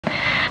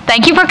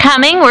Thank you for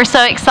coming. We're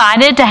so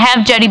excited to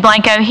have Jody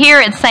Blanco here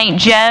at St.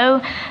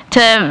 Joe.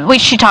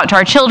 She talked to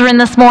our children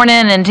this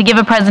morning and to give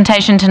a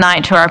presentation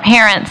tonight to our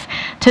parents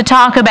to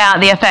talk about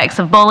the effects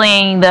of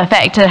bullying, the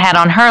effect it had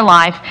on her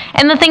life,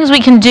 and the things we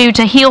can do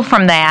to heal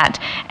from that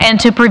and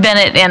to prevent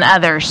it in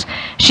others.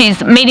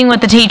 She's meeting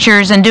with the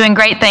teachers and doing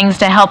great things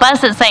to help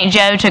us at St.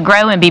 Joe to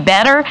grow and be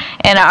better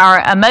in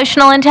our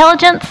emotional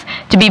intelligence,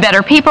 to be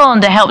better people,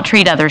 and to help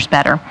treat others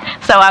better.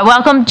 So I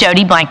welcome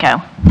Jody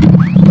Blanco.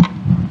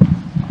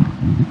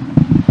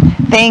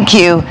 Thank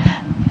you.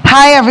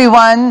 Hi,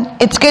 everyone.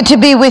 It's good to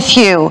be with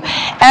you.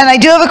 And I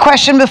do have a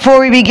question before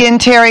we begin,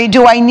 Terry.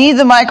 Do I need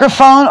the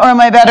microphone, or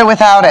am I better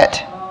without it?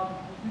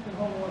 You can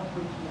hold on to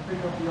it to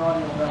pick up the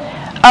audio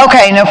better.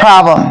 Okay, no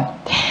problem.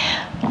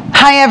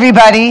 Hi,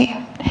 everybody.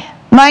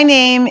 My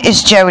name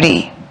is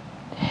Jody.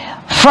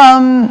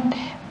 From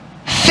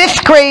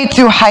 5th grade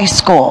through high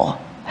school,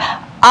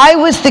 I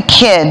was the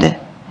kid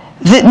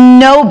that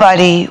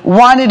nobody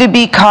wanted to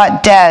be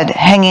caught dead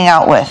hanging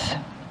out with.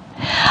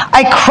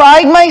 I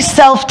cried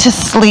myself to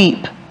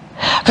sleep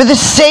for the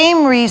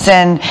same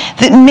reason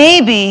that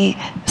maybe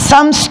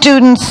some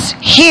students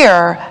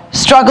here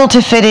struggle to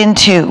fit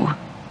into,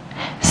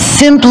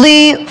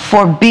 simply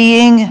for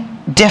being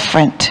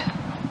different.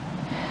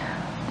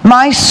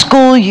 My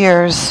school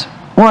years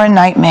were a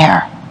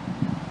nightmare.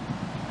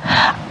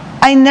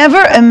 I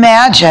never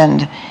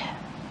imagined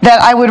that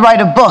I would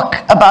write a book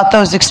about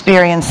those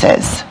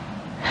experiences.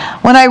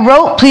 When I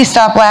wrote Please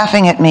Stop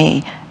Laughing at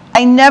Me,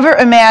 I never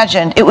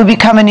imagined it would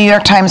become a New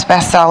York Times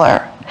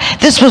bestseller.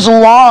 This was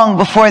long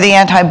before the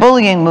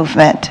anti-bullying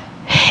movement.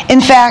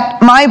 In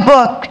fact, my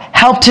book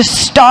helped to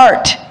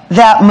start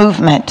that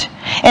movement,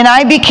 and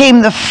I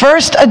became the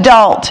first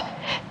adult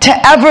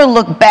to ever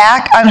look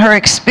back on her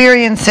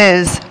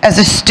experiences as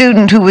a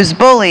student who was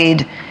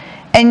bullied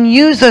and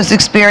use those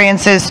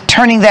experiences,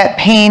 turning that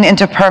pain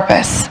into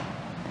purpose.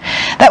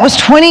 That was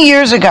 20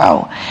 years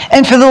ago,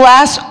 and for the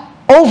last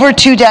over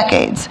 2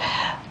 decades,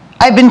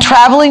 I've been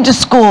traveling to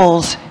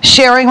schools,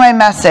 sharing my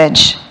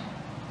message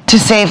to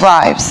save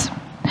lives.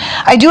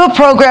 I do a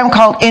program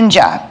called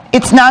INJA.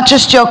 It's not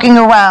just joking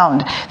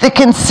around, that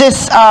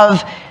consists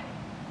of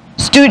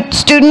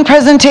student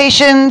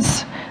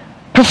presentations,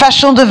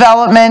 professional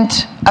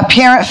development, a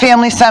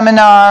parent-family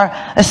seminar,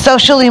 a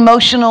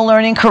social-emotional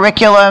learning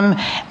curriculum,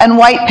 and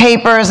white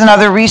papers and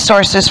other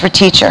resources for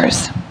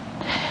teachers.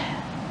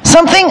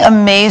 Something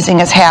amazing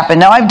has happened.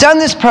 Now, I've done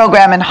this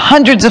program in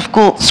hundreds of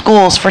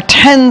schools for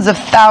tens of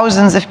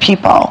thousands of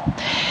people.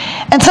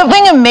 And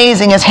something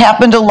amazing has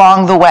happened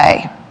along the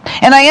way.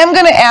 And I am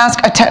going to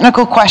ask a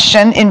technical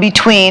question in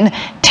between.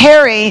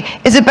 Terry,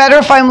 is it better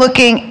if I'm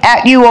looking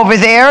at you over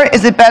there?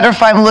 Is it better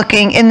if I'm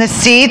looking in the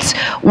seats?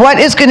 What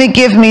is going to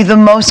give me the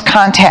most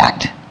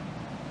contact?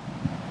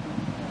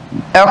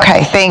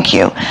 Okay, thank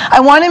you.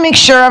 I want to make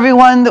sure,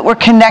 everyone, that we're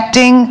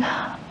connecting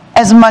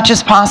as much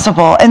as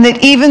possible, and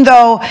that even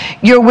though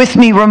you're with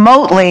me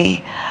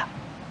remotely,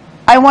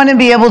 I want to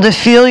be able to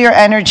feel your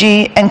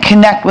energy and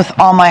connect with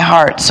all my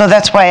heart. So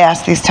that's why I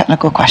ask these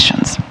technical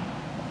questions.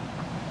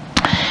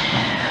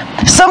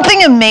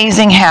 Something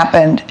amazing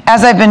happened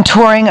as I've been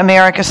touring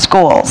America's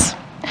schools.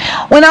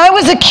 When I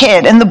was a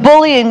kid and the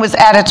bullying was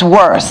at its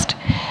worst,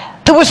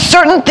 there were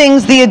certain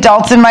things the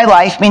adults in my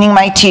life, meaning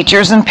my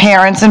teachers and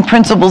parents and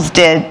principals,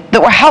 did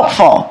that were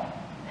helpful,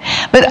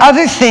 but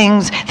other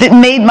things that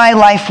made my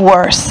life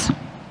worse.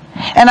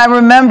 And I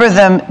remember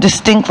them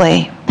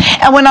distinctly.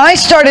 And when I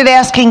started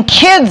asking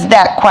kids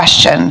that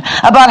question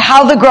about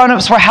how the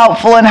grown-ups were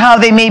helpful and how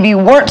they maybe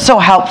weren't so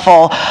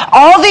helpful,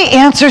 all the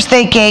answers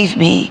they gave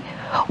me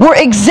were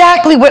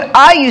exactly what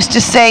I used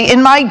to say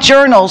in my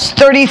journals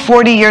 30,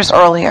 40 years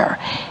earlier.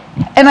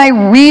 And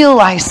I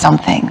realized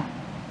something.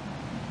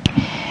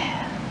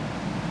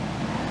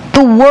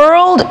 The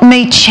world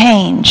may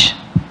change,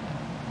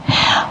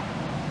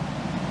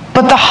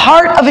 but the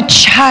heart of a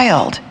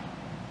child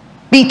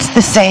beats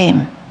the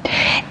same.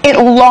 It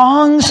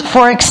longs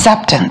for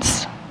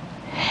acceptance.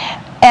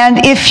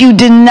 And if you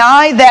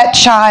deny that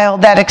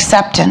child that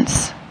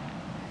acceptance,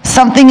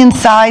 something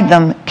inside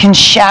them can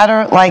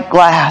shatter like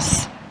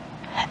glass.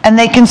 And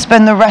they can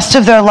spend the rest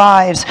of their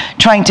lives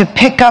trying to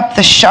pick up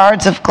the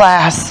shards of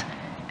glass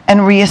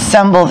and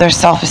reassemble their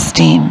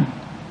self-esteem.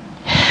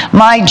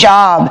 My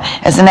job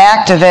as an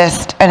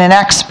activist and an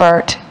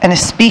expert and a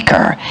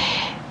speaker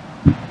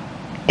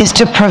is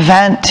to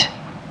prevent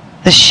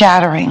the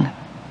shattering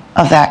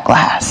of that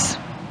glass.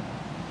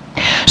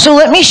 So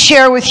let me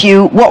share with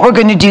you what we're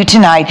going to do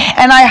tonight.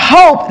 And I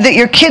hope that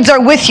your kids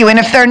are with you. And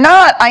if they're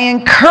not, I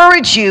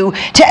encourage you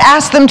to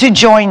ask them to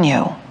join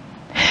you.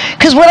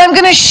 Because what I'm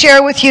going to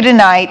share with you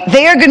tonight,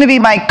 they are going to be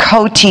my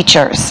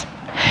co-teachers.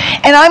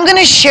 And I'm going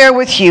to share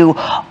with you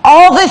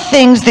all the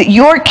things that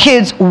your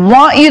kids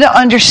want you to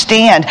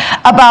understand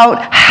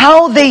about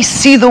how they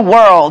see the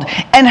world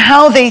and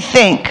how they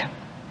think,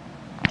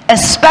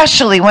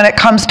 especially when it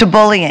comes to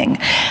bullying.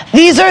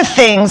 These are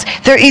things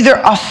they're either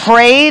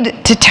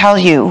afraid to tell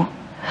you,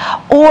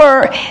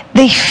 or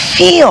they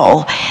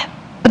feel,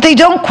 but they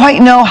don't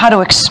quite know how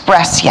to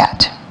express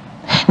yet.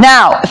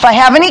 Now, if I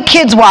have any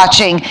kids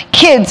watching,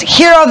 kids,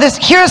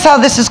 here's how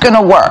this is going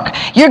to work.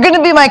 You're going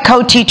to be my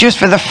co-teachers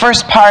for the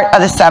first part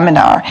of the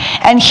seminar.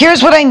 And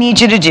here's what I need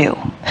you to do.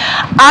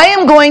 I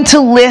am going to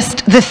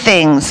list the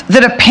things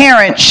that a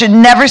parent should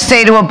never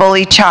say to a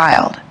bullied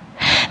child.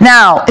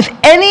 Now, if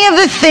any of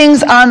the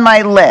things on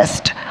my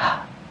list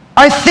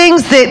are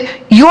things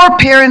that your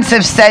parents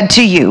have said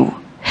to you,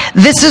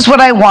 this is what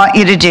I want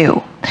you to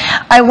do.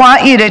 I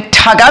want you to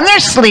tug on their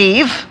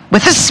sleeve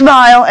with a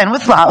smile and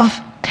with love,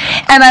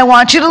 and I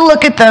want you to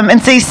look at them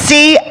and say,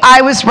 see,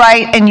 I was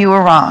right and you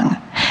were wrong.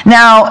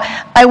 Now,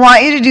 I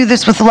want you to do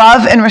this with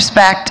love and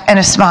respect and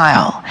a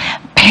smile.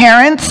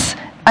 Parents,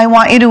 I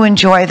want you to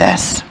enjoy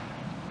this.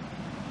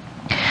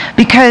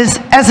 Because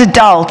as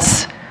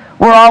adults,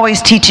 we're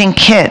always teaching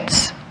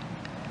kids.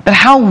 But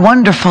how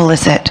wonderful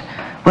is it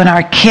when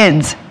our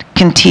kids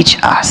can teach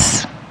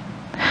us?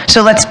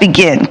 So let's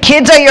begin.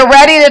 Kids, are you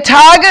ready to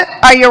tug?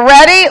 Are you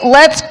ready?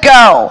 Let's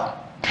go.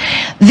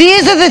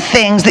 These are the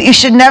things that you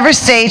should never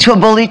say to a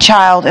bullied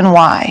child, and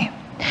why.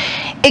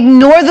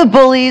 Ignore the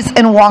bullies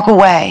and walk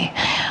away.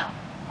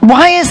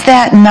 Why is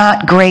that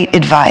not great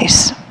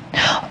advice?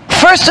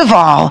 First of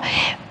all,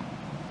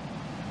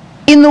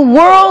 in the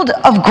world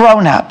of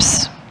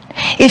grown-ups,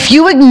 if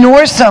you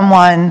ignore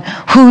someone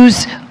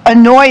who's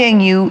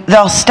annoying you,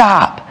 they'll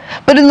stop.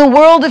 But in the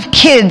world of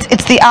kids,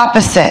 it's the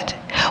opposite.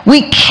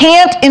 We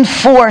can't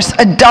enforce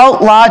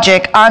adult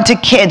logic onto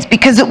kids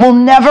because it will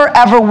never,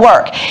 ever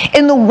work.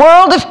 In the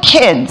world of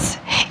kids,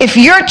 if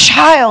your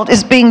child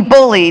is being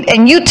bullied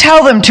and you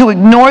tell them to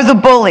ignore the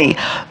bully,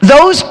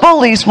 those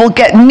bullies will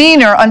get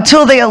meaner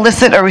until they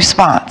elicit a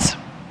response.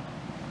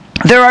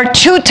 There are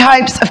two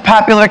types of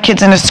popular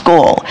kids in a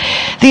school.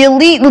 The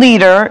elite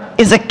leader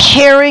is a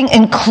caring,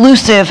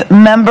 inclusive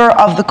member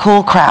of the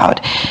cool crowd.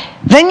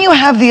 Then you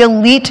have the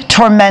elite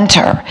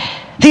tormentor.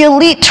 The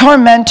elite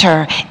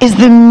tormentor is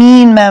the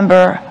mean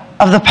member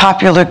of the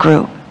popular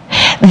group.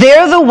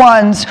 They're the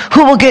ones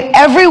who will get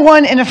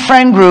everyone in a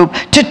friend group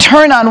to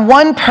turn on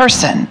one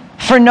person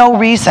for no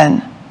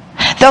reason.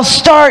 They'll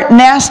start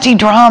nasty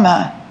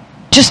drama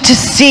just to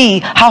see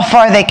how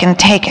far they can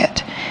take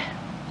it.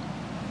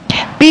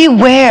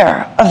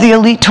 Beware of the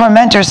elite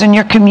tormentors in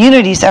your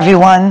communities,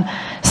 everyone.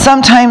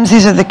 Sometimes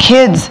these are the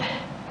kids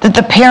that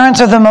the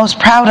parents are the most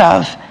proud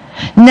of,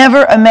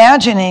 never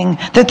imagining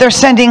that they're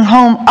sending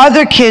home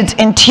other kids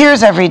in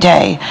tears every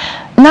day,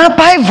 not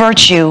by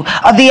virtue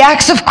of the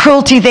acts of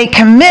cruelty they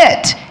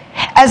commit,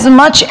 as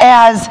much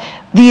as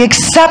the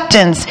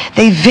acceptance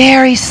they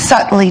very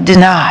subtly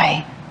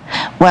deny.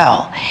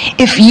 Well,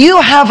 if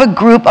you have a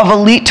group of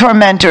elite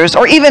tormentors,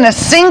 or even a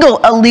single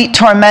elite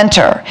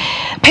tormentor,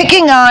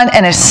 picking on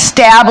an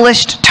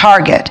established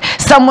target,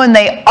 someone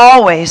they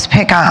always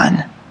pick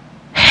on,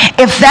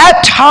 if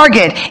that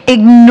target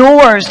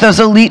ignores those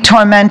elite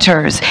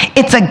tormentors,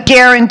 it's a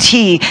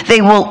guarantee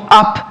they will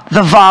up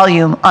the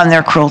volume on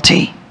their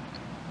cruelty.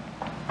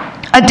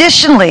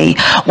 Additionally,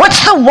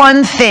 what's the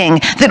one thing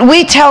that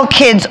we tell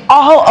kids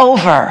all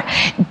over?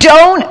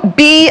 Don't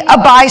be a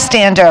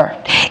bystander.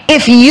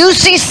 If you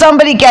see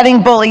somebody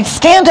getting bullied,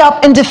 stand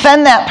up and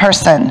defend that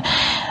person.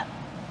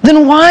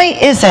 Then why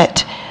is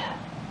it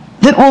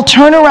that we'll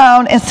turn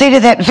around and say to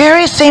that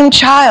very same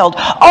child,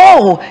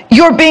 oh,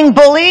 you're being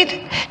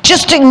bullied?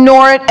 Just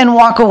ignore it and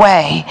walk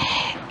away.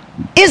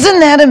 Isn't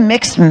that a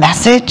mixed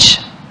message?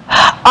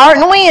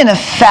 Aren't we, in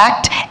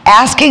effect,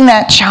 asking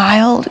that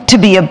child to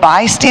be a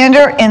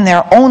bystander in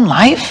their own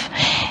life?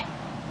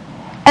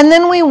 And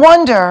then we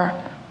wonder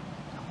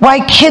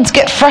why kids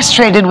get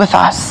frustrated with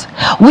us.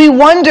 We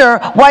wonder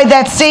why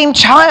that same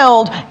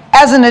child,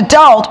 as an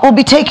adult, will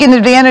be taken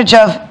advantage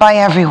of by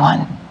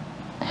everyone.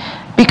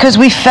 Because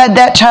we fed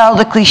that child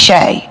a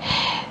cliche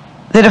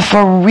that, if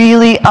we're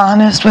really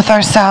honest with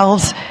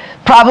ourselves,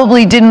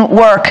 probably didn't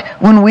work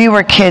when we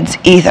were kids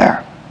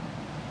either.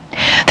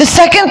 The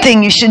second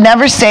thing you should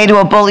never say to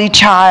a bullied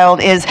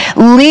child is,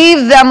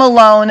 leave them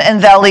alone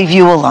and they'll leave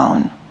you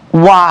alone.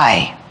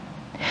 Why?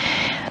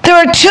 There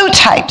are two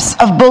types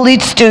of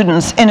bullied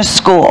students in a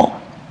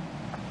school.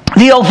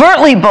 The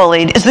overtly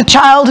bullied is the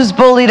child who's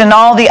bullied in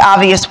all the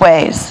obvious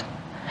ways.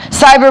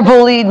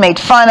 Cyberbullied, made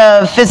fun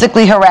of,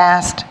 physically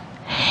harassed.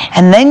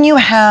 And then you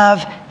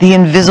have the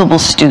invisible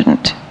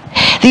student.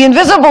 The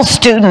invisible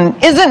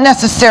student isn't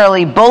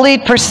necessarily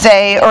bullied per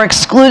se or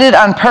excluded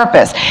on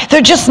purpose.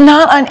 They're just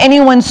not on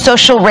anyone's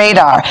social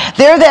radar.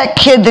 They're that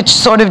kid that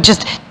sort of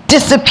just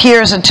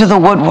disappears into the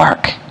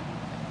woodwork.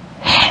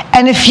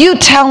 And if you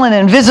tell an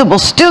invisible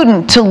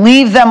student to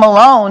leave them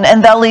alone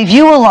and they'll leave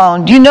you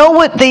alone, do you know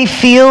what they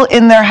feel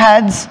in their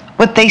heads?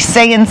 What they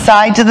say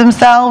inside to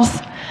themselves?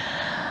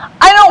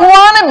 I don't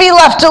want to be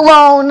left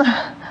alone.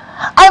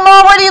 I'm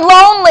already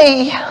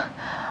lonely.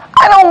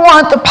 I don't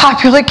want the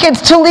popular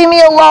kids to leave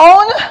me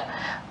alone.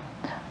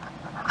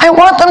 I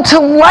want them to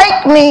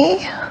like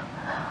me.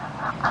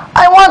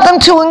 I want them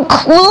to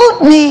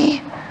include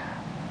me.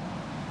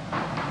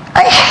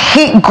 I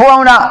hate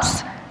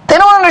grown-ups. They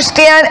don't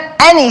understand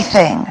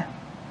anything.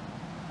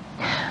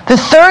 The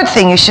third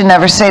thing you should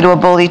never say to a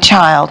bullied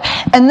child,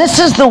 and this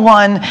is the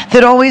one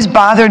that always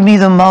bothered me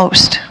the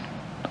most,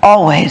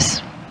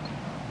 always.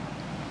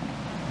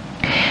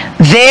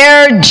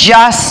 They're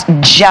just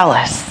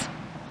jealous.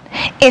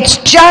 It's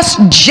just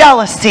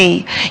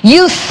jealousy.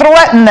 You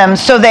threaten them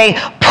so they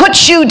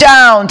put you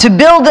down to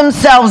build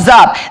themselves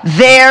up.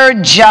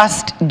 They're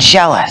just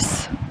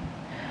jealous.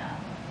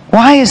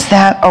 Why is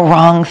that a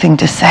wrong thing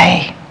to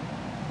say?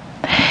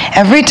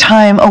 Every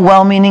time a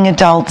well-meaning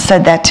adult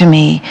said that to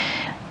me,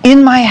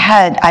 in my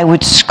head I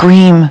would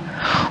scream,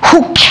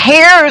 who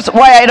cares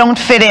why I don't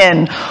fit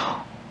in?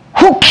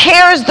 Who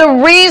cares the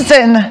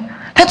reason?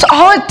 That's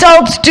all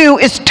adults do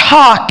is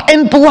talk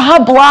and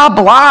blah, blah,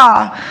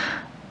 blah.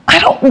 I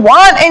don't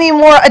want any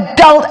more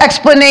adult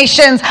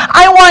explanations.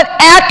 I want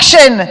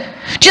action.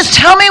 Just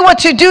tell me what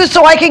to do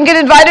so I can get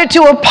invited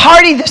to a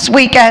party this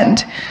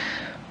weekend.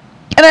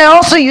 And I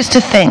also used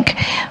to think,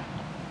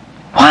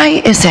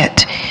 why is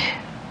it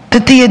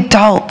that the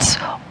adults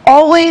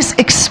always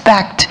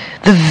expect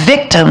the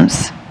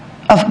victims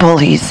of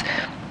bullies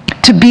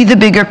to be the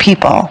bigger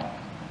people?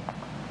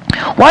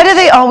 Why do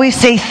they always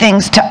say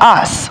things to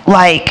us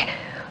like,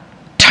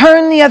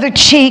 turn the other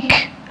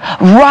cheek,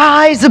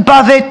 rise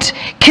above it,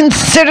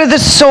 consider the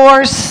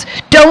source,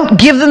 don't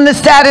give them the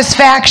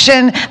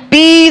satisfaction,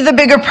 be the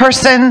bigger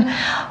person?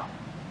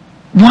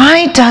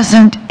 Why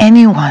doesn't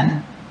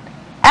anyone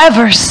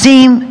ever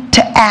seem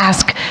to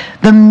ask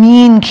the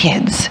mean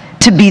kids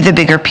to be the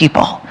bigger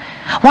people?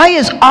 Why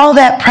is all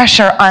that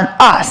pressure on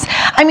us?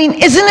 I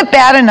mean, isn't it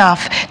bad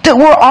enough that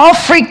we're all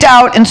freaked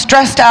out and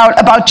stressed out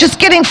about just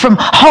getting from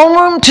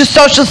homeroom to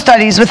social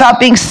studies without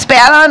being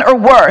spat on or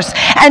worse?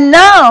 And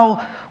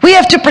now we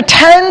have to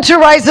pretend to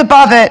rise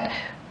above it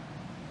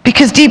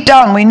because deep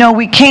down we know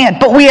we can't,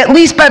 but we at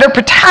least better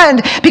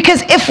pretend,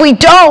 because if we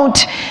don't,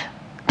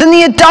 then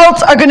the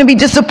adults are going to be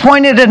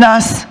disappointed in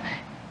us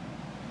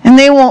and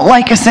they won't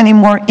like us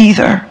anymore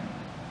either.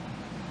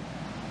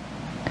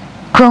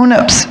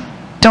 Grown-ups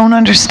don't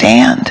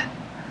understand.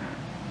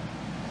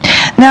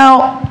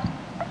 Now,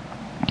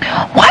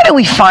 why do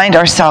we find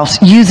ourselves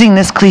using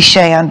this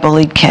cliche on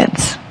bullied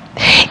kids?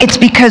 It's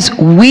because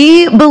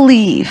we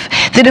believe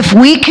that if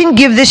we can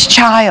give this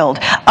child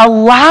a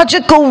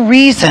logical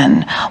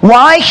reason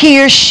why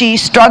he or she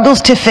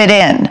struggles to fit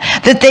in,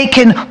 that they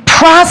can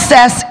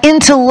process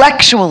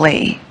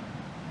intellectually,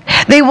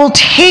 they will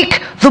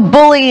take the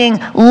bullying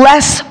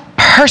less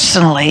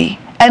personally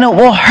and it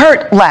will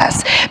hurt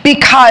less.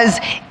 Because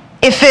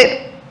if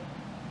it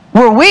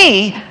were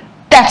we,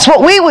 that's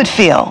what we would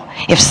feel.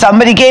 If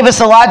somebody gave us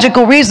a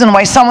logical reason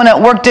why someone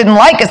at work didn't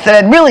like us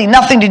that had really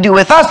nothing to do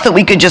with us, that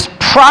we could just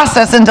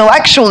process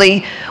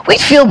intellectually, we'd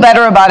feel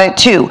better about it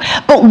too.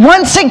 But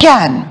once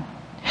again,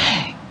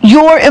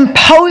 you're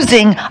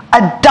imposing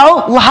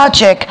adult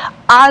logic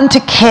onto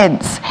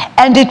kids,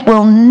 and it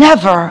will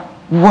never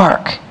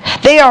work.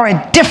 They are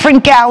a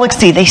different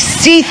galaxy. They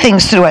see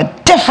things through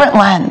a different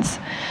lens.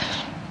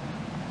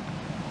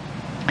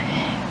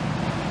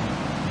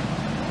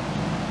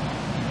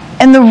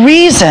 And the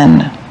reason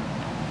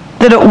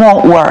that it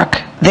won't work,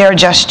 they're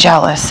just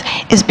jealous,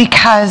 is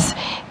because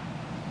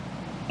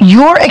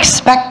you're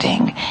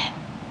expecting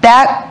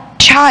that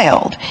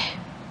child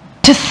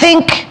to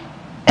think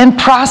and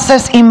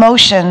process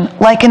emotion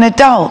like an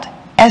adult,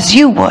 as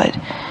you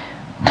would.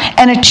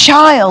 And a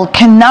child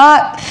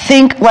cannot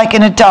think like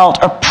an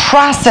adult or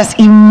process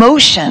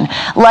emotion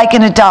like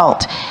an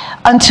adult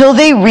until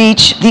they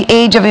reach the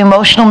age of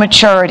emotional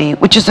maturity,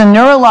 which is a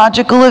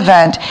neurological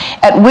event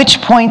at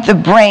which point the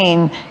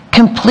brain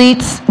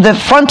completes, the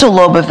frontal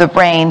lobe of the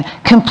brain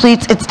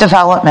completes its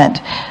development.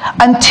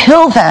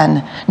 Until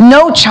then,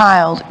 no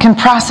child can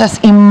process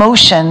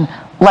emotion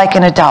like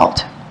an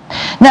adult.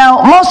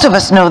 Now, most of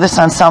us know this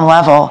on some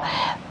level.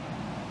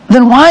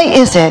 Then why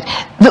is it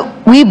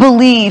that we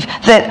believe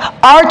that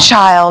our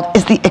child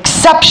is the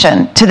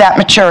exception to that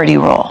maturity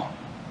rule?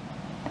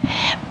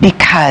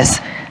 Because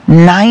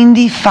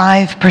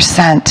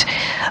 95%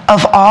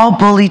 of all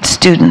bullied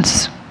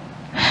students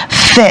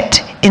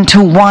fit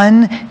into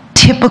one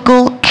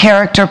typical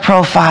character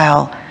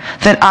profile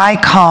that I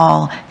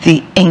call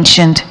the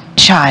ancient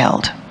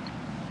child.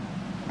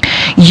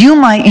 You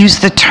might use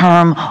the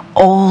term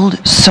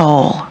old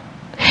soul.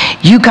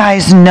 You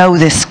guys know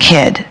this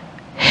kid.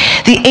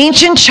 The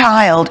ancient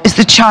child is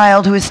the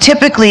child who is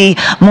typically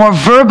more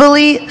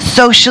verbally,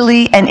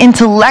 socially, and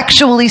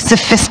intellectually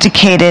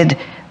sophisticated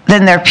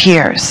than their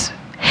peers.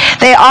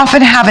 They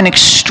often have an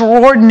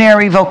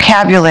extraordinary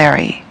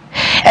vocabulary,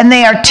 and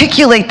they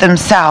articulate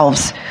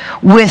themselves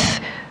with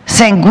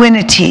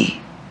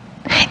sanguinity.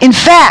 In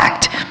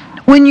fact,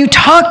 when you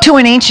talk to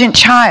an ancient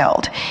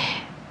child,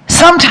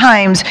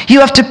 sometimes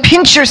you have to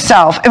pinch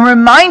yourself and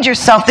remind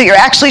yourself that you're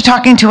actually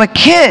talking to a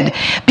kid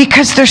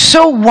because they're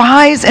so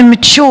wise and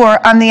mature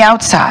on the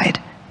outside.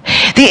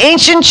 The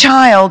ancient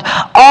child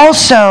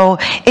also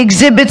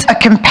exhibits a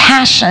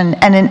compassion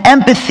and an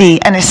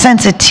empathy and a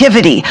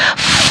sensitivity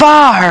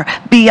far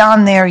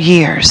beyond their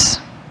years.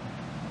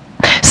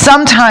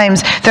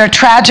 Sometimes they're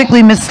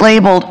tragically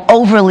mislabeled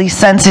overly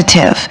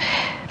sensitive.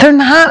 They're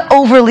not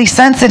overly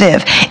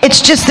sensitive.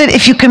 It's just that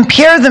if you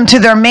compare them to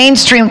their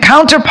mainstream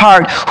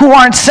counterpart who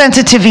aren't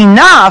sensitive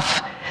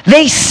enough,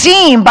 they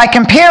seem, by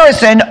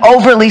comparison,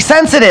 overly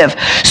sensitive.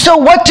 So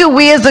what do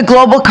we as a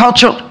global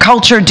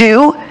culture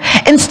do?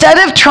 Instead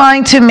of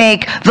trying to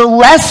make the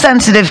less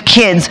sensitive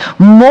kids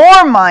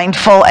more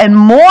mindful and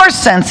more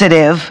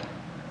sensitive,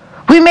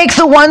 we make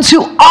the ones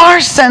who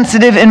are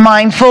sensitive and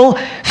mindful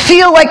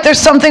feel like there's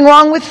something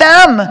wrong with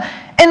them.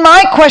 And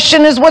my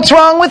question is, what's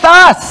wrong with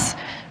us?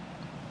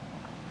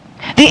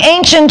 The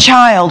ancient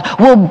child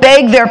will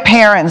beg their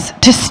parents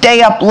to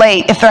stay up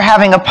late if they're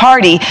having a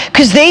party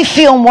because they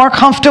feel more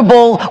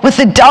comfortable with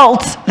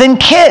adults than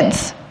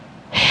kids.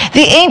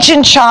 The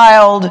ancient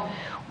child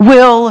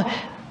will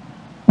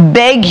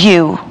beg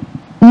you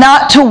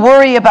not to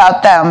worry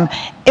about them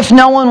if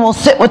no one will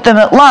sit with them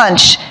at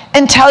lunch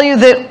and tell you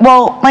that,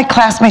 well, my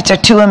classmates are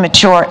too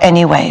immature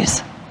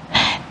anyways.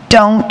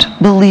 Don't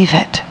believe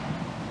it.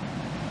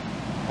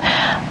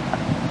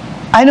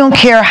 I don't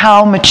care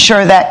how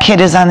mature that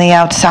kid is on the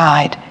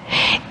outside.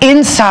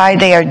 Inside,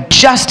 they are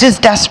just as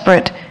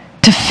desperate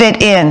to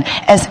fit in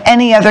as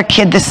any other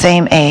kid the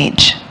same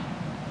age.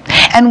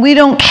 And we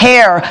don't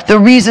care the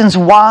reasons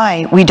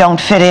why we don't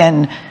fit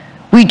in.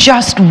 We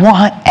just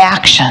want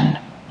action.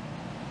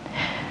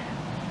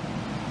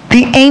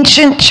 The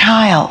ancient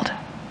child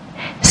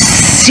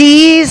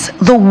sees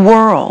the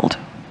world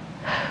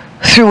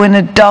through an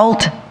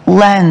adult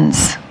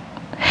lens,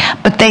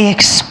 but they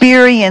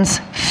experience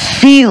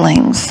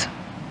feelings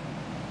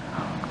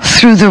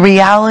through the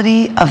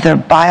reality of their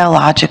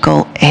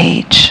biological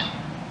age.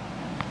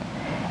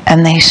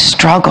 And they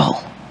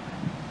struggle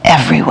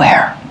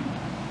everywhere.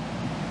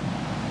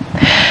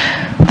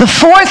 The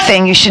fourth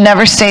thing you should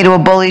never say to a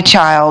bully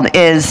child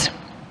is,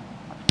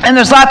 and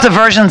there's lots of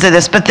versions of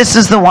this, but this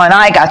is the one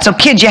I got. So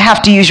kids, you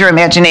have to use your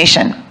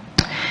imagination.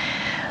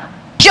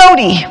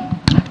 Jody,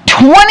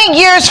 20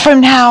 years from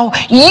now,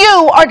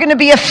 you are going to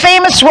be a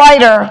famous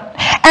writer,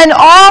 and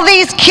all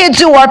these kids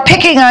who are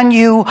picking on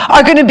you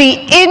are going to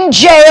be in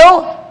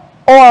jail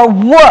or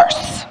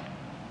worse.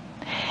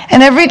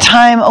 And every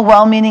time a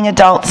well-meaning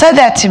adult said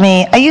that to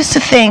me, I used to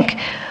think,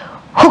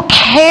 who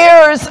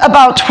cares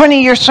about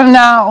 20 years from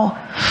now?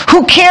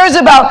 Who cares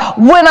about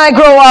when I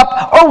grow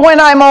up or when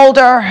I'm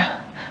older?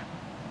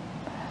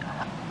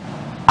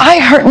 I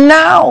hurt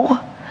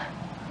now.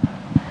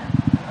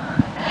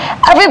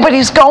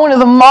 Everybody's going to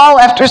the mall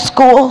after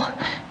school,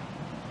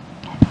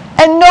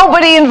 and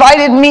nobody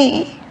invited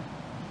me.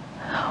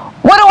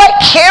 What do I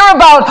care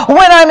about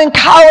when I'm in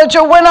college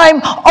or when I'm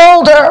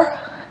older?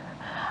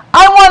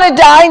 I want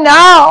to die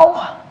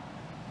now.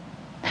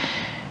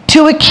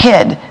 To a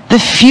kid, the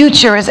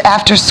future is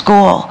after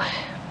school,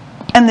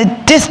 and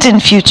the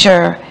distant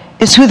future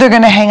is who they're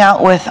going to hang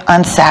out with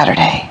on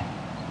Saturday.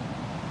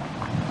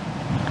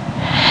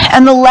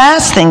 And the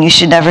last thing you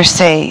should never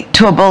say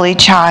to a bullied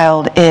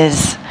child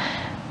is,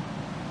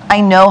 I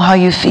know how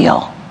you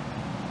feel.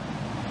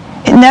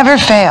 It never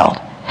failed.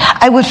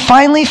 I would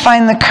finally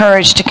find the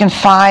courage to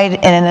confide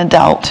in an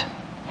adult.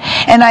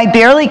 And I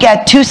barely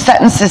get 2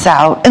 sentences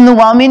out, and the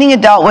well-meaning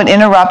adult would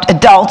interrupt.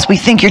 Adults, we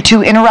think you're too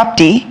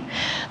interrupty.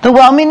 The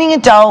well-meaning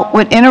adult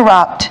would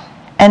interrupt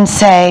and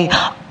say,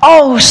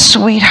 oh,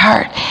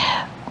 sweetheart,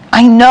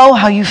 I know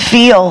how you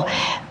feel.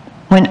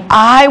 When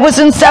I was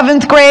in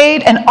 7th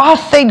grade, and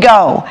off they'd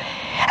go.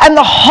 And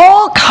the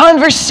whole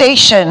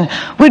conversation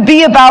would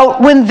be about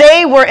when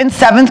they were in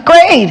 7th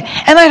grade.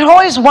 And I'd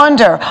always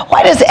wonder,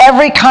 why does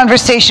every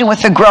conversation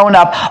with a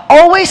grown-up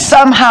always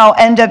somehow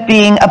end up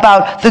being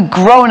about the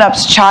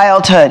grown-up's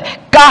childhood?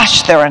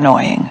 Gosh, they're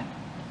annoying.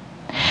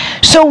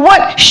 So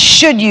what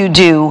should you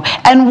do,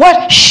 and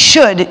what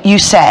should you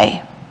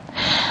say?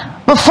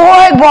 Before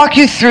I walk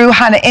you through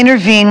how to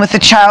intervene with a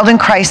child in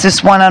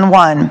crisis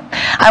one-on-one,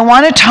 I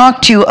want to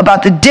talk to you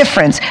about the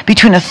difference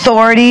between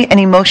authority and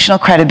emotional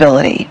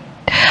credibility.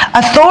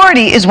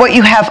 Authority is what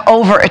you have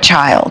over a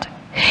child.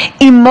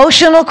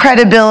 Emotional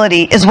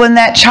credibility is when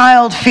that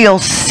child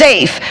feels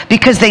safe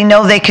because they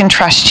know they can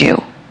trust you.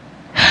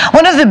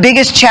 One of the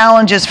biggest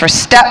challenges for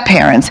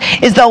step-parents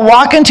is they'll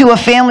walk into a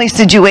family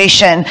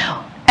situation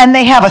and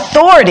they have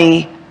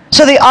authority,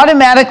 so they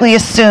automatically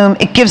assume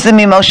it gives them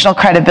emotional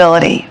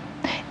credibility.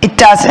 It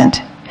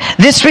doesn't.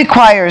 This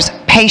requires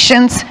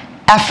patience,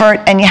 effort,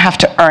 and you have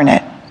to earn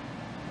it.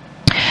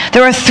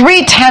 There are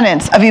 3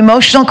 tenets of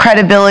emotional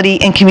credibility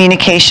in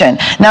communication.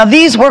 Now,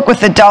 these work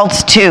with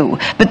adults too,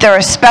 but they're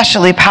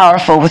especially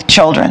powerful with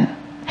children.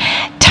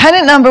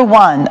 Tenet number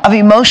 1 of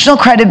emotional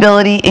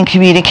credibility in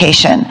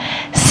communication: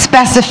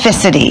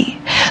 specificity.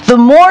 The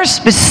more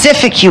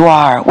specific you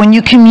are when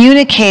you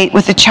communicate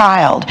with a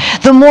child,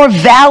 the more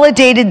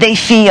validated they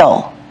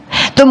feel.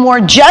 The more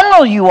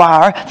general you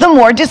are, the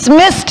more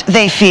dismissed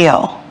they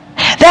feel.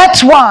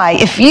 That's why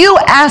if you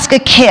ask a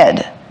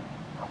kid,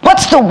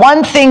 what's the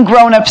one thing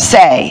grown-ups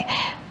say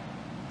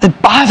that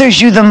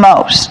bothers you the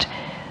most?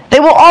 They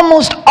will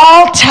almost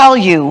all tell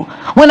you,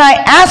 when I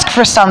ask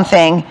for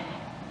something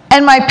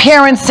and my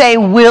parents say,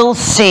 we'll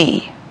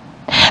see.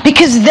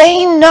 Because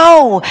they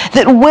know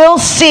that will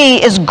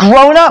see is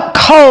grown-up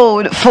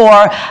code for,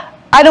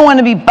 I don't want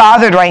to be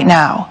bothered right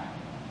now.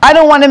 I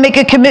don't want to make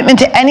a commitment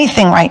to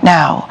anything right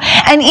now.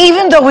 And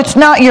even though it's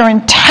not your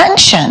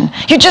intention,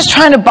 you're just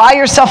trying to buy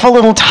yourself a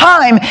little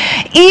time,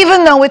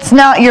 even though it's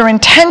not your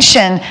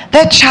intention,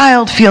 that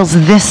child feels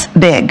this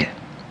big.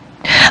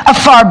 A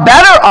far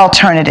better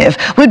alternative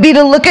would be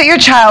to look at your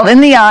child in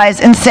the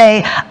eyes and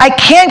say, I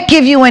can't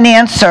give you an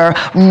answer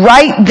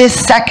right this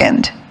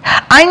second.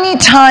 I need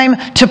time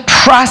to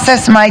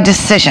process my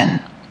decision.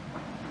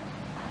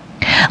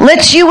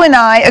 Let's you and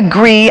I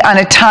agree on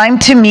a time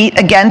to meet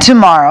again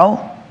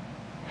tomorrow,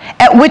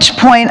 at which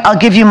point I'll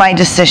give you my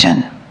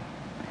decision.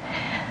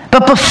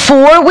 But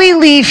before we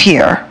leave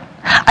here,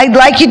 I'd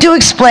like you to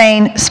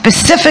explain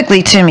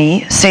specifically to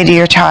me, say to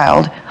your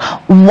child,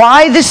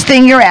 why this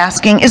thing you're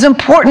asking is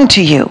important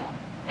to you.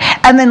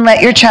 And then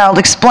let your child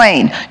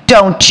explain.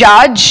 Don't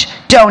judge,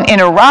 don't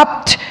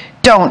interrupt,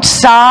 don't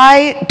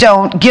sigh,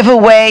 don't give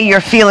away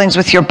your feelings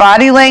with your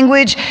body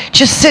language.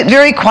 Just sit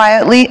very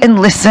quietly and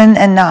listen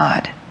and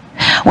nod.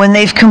 When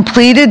they've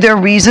completed their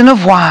reason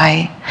of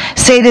why,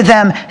 say to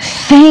them,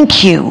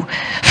 thank you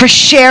for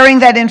sharing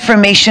that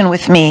information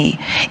with me.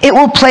 It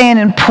will play an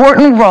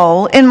important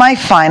role in my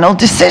final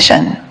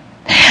decision.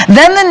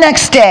 Then the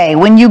next day,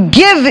 when you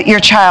give your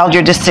child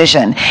your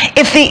decision,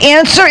 if the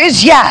answer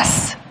is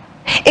yes,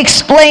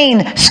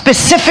 explain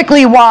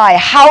specifically why,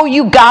 how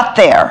you got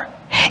there.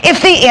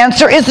 If the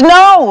answer is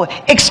no,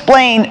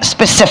 explain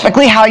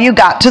specifically how you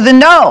got to the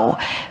no.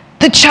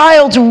 The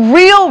child's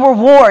real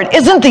reward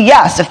isn't the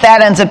yes, if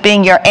that ends up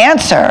being your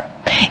answer.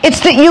 It's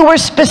that you were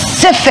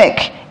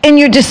specific in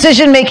your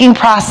decision-making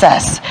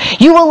process.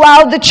 You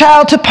allowed the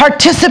child to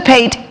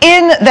participate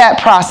in that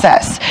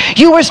process.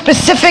 You were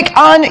specific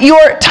on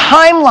your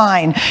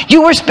timeline.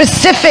 You were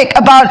specific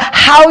about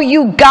how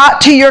you got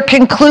to your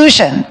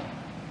conclusion.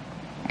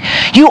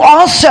 You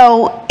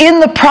also, in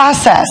the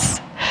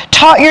process,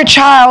 taught your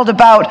child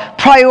about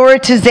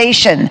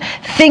prioritization,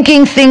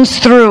 thinking things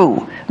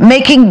through,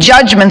 making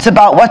judgments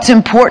about what's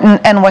important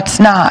and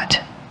what's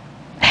not.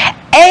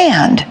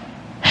 And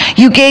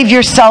you gave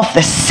yourself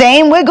the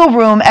same wiggle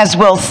room as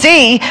we'll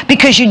see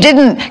because you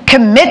didn't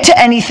commit to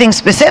anything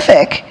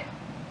specific,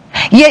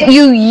 yet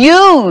you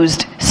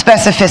used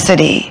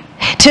specificity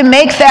to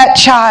make that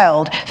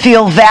child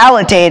feel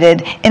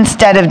validated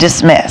instead of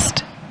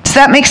dismissed. Does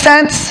that make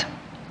sense?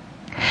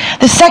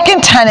 The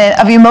second tenet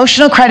of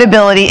emotional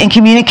credibility in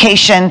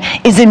communication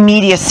is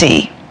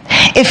immediacy.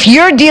 If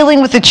you're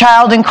dealing with a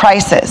child in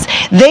crisis,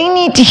 they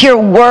need to hear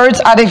words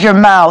out of your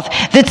mouth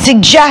that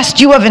suggest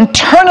you have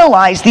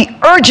internalized the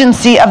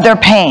urgency of their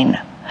pain.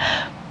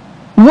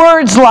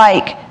 Words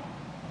like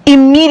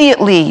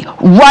immediately,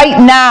 right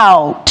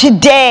now,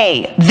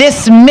 today,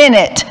 this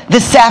minute,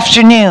 this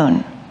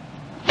afternoon.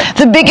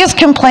 The biggest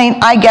complaint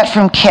I get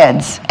from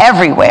kids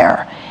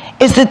everywhere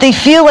is that they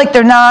feel like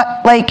they're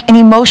not like an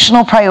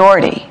emotional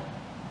priority.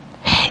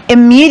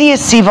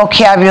 Immediacy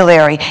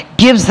vocabulary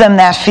gives them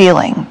that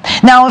feeling.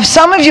 Now, if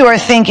some of you are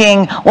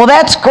thinking, well,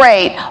 that's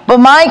great, but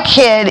my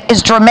kid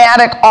is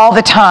dramatic all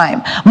the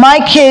time. My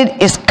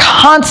kid is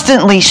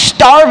constantly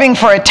starving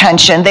for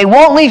attention. They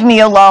won't leave me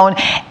alone,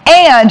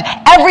 and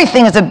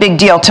everything is a big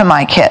deal to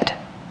my kid.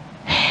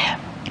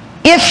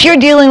 If you're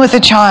dealing with a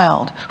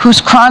child who's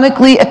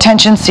chronically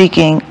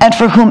attention-seeking and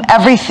for whom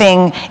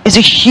everything is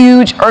a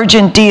huge,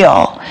 urgent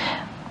deal,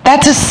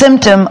 that's a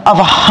symptom of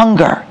a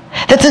hunger.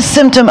 That's a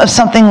symptom of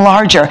something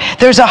larger.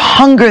 There's a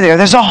hunger there.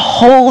 There's a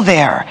hole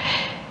there.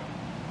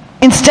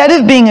 Instead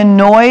of being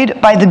annoyed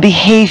by the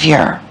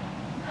behavior,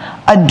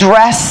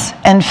 address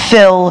and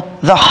fill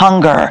the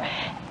hunger,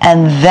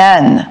 and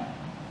then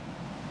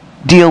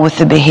deal with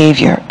the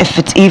behavior, if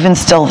it's even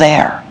still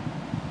there.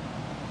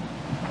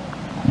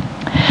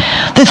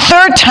 The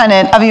third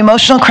tenet of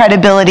emotional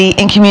credibility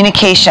in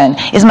communication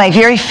is my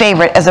very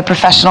favorite as a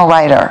professional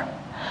writer: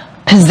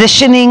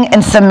 positioning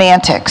and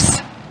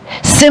semantics.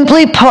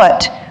 Simply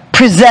put,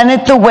 present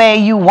it the way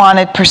you want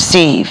it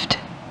perceived.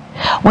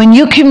 When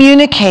you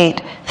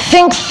communicate,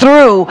 think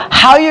through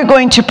how you're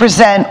going to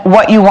present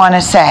what you want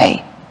to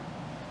say.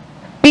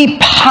 Be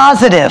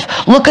positive.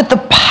 Look at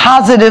the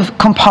positive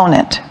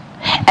component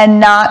and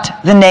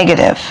not the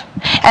negative.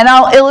 And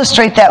I'll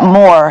illustrate that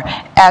more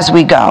as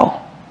we go.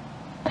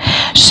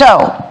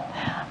 So,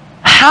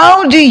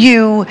 how do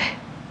you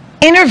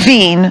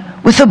intervene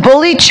with a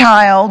bullied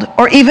child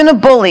or even a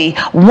bully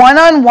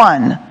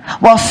one-on-one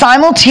while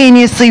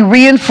simultaneously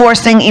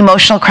reinforcing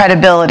emotional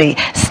credibility?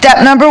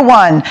 Step number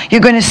one, you're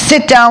going to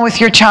sit down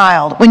with your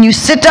child. When you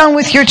sit down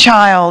with your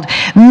child,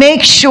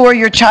 make sure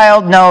your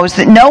child knows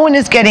that no one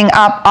is getting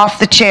up off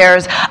the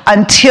chairs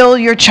until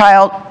your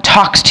child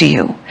talks to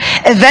you.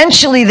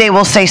 Eventually they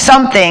will say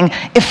something,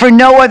 if for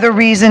no other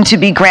reason to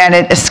be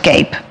granted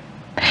escape.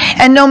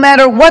 And no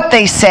matter what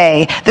they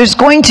say, there's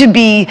going to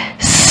be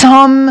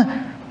some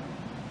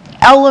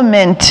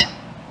element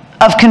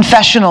of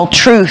confessional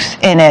truth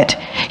in it.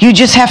 You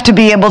just have to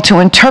be able to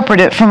interpret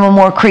it from a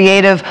more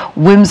creative,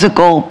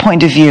 whimsical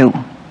point of view.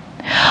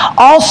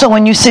 Also,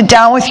 when you sit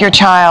down with your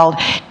child,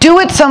 do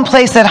it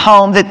someplace at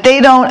home that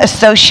they don't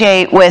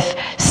associate with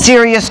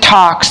serious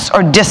talks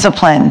or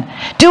discipline.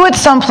 Do it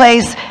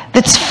someplace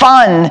that's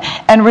fun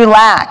and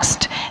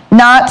relaxed,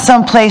 not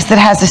someplace that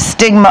has a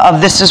stigma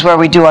of this is where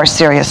we do our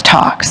serious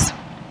talks.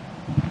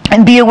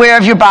 And be aware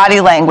of your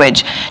body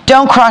language.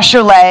 Don't cross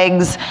your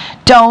legs.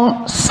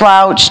 Don't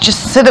slouch.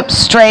 Just sit up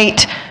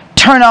straight.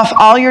 Turn off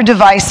all your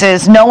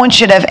devices. No one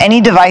should have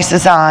any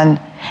devices on.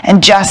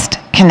 And just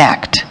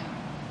connect.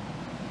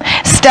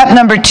 Step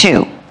number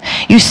 2.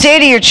 You say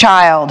to your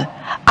child,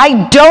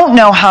 I don't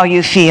know how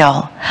you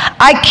feel.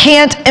 I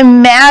can't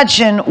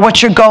imagine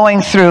what you're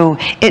going through.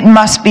 It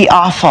must be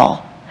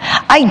awful.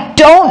 I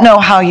don't know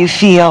how you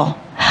feel.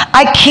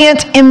 I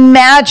can't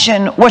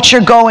imagine what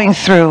you're going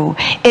through.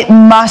 It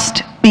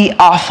must be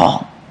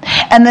awful.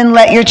 And then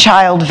let your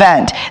child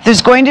vent.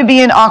 There's going to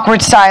be an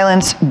awkward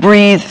silence.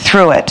 Breathe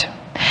through it.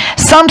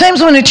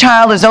 Sometimes when a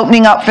child is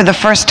opening up for the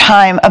first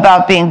time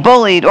about being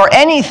bullied or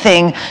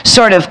anything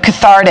sort of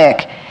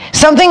cathartic,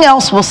 something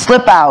else will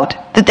slip out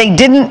that they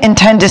didn't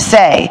intend to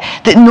say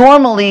that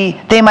normally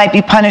they might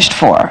be punished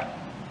for.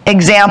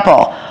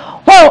 Example,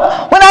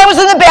 well, when I was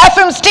in the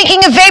bathroom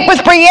stinking a vape with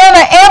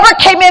Brianna, Amber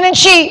came in and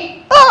she...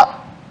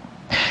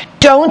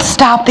 Don't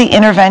stop the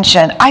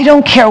intervention. I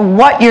don't care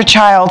what your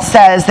child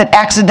says that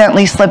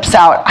accidentally slips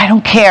out. I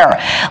don't care.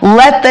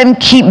 Let them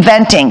keep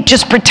venting.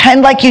 Just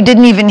pretend like you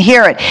didn't even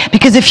hear it.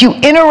 Because if you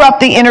interrupt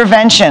the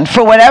intervention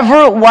for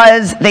whatever it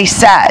was they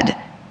said,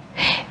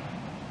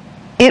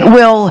 it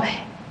will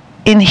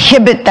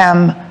inhibit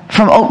them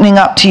from opening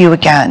up to you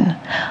again.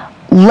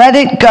 Let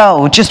it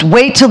go. Just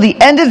wait till the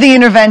end of the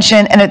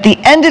intervention, and at the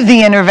end of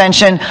the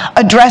intervention,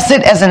 address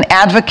it as an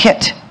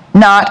advocate,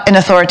 not an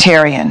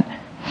authoritarian.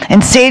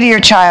 And say to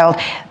your child,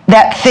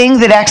 that thing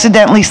that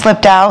accidentally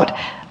slipped out,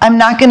 I'm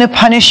not going to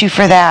punish you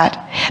for that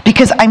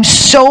because I'm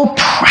so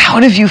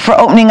proud of you for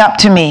opening up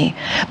to me.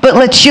 But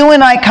let's you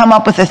and I come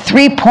up with a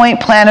 3-point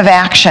plan of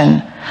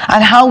action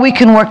on how we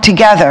can work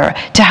together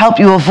to help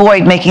you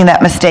avoid making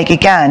that mistake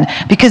again.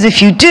 Because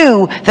if you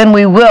do, then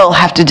we will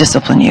have to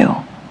discipline you.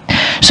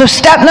 So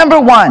step number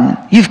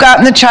 1, you've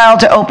gotten the child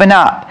to open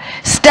up.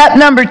 Step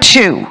number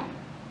 2,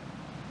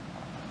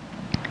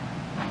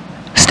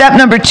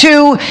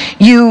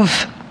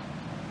 you've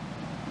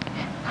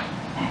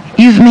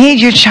made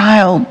your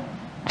child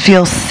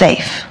feel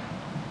safe.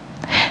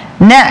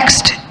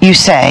 Next, you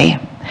say,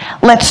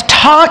 let's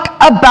talk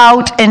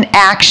about an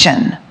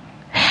action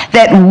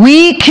that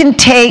we can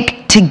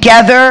take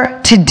together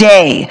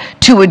today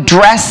to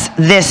address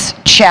this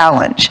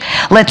challenge.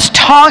 Let's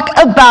talk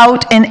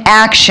about an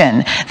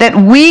action that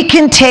we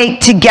can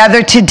take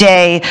together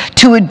today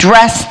to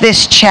address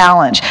this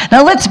challenge.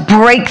 Now let's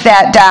break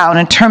that down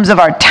in terms of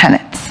our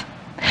tenets.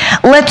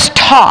 Let's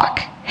talk.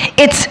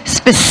 It's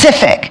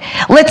specific.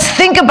 Let's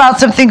think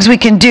about some things we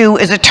can do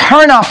as a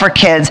turnoff for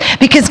kids,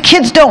 because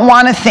kids don't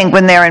want to think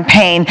when they're in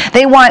pain.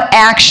 They want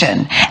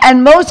action.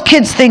 And most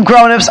kids think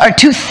grown-ups are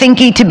too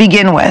thinky to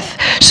begin with.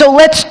 So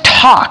let's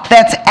talk,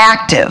 that's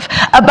active,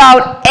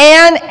 about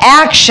an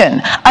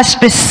action, a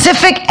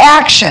specific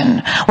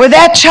action, where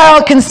that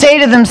child can say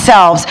to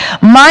themselves,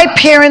 my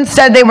parents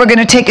said they were going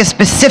to take a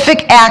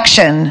specific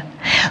action.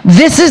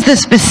 This is the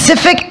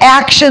specific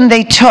action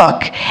they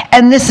took,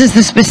 and this is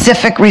the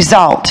specific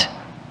result.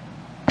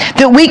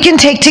 That we can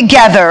take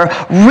together,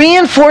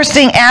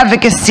 reinforcing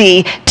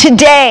advocacy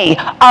today,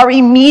 our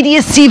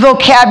immediacy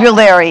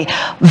vocabulary,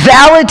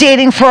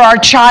 validating for our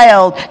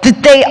child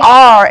that they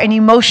are an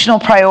emotional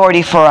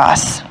priority for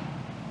us.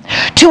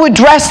 To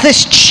address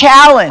this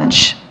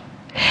challenge,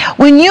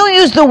 when you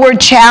use the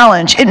word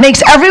challenge, it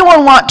makes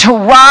everyone want to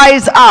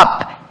rise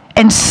up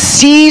and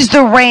seize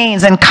the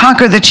reins and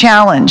conquer the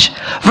challenge,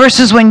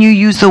 versus when you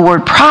use the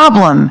word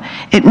problem,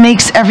 it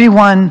makes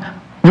everyone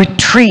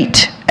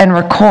retreat and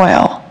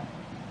recoil.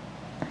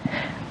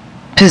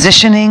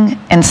 Positioning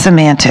and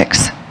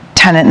semantics,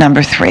 tenet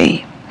number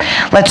 3.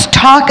 Let's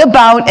talk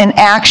about an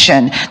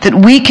action that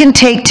we can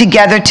take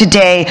together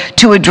today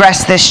to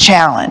address this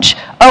challenge.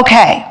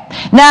 Okay,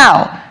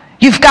 now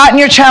you've gotten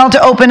your child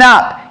to open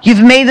up.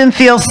 You've made them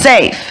feel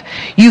safe.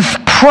 You've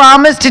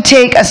promised to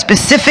take a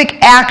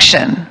specific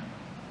action.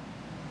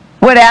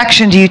 What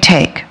action do you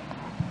take?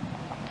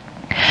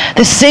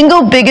 The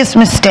single biggest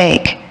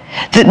mistake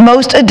that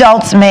most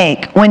adults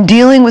make when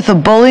dealing with a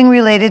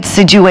bullying-related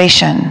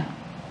situation,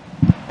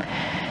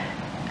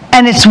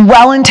 and it's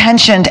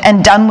well-intentioned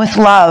and done with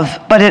love,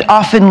 but it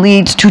often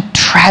leads to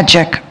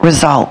tragic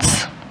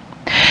results.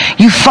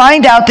 You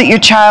find out that your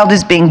child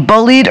is being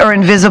bullied or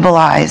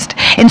invisibilized,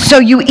 and so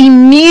you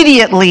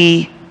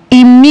immediately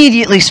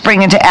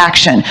spring into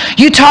action.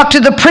 You talk to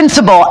the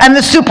principal and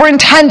the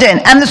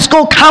superintendent and the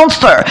school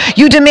counselor.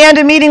 You demand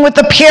a meeting with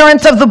the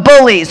parents of the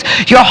bullies.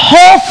 Your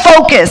whole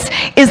focus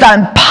is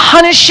on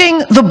punishing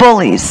the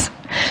bullies.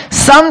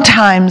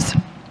 Sometimes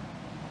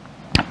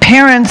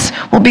parents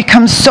will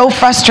become so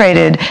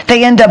frustrated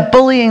they end up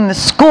bullying the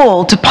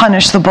school to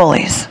punish the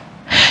bullies.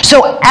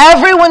 So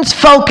everyone's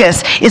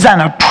focus is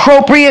on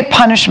appropriate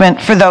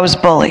punishment for those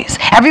bullies.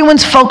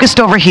 Everyone's focused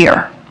over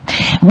here.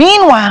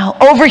 Meanwhile,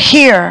 over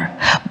here,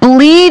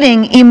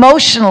 bleeding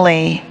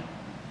emotionally,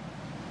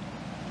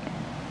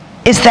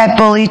 is that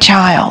bully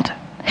child.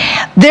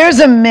 There's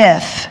a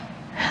myth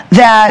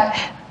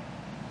that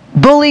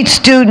bullied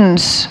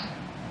students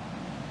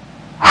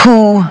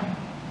who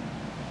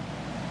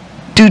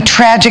do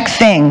tragic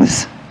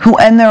things, who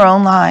end their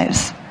own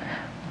lives,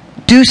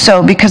 do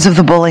so because of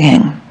the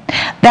bullying.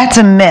 That's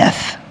a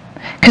myth,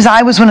 because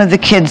I was one of the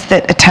kids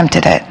that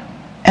attempted it,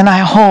 and I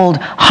hold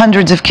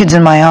hundreds of kids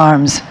in my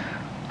arms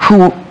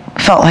who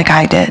felt like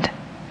I did.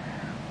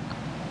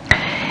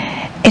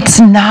 It's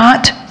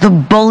not the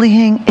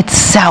bullying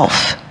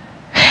itself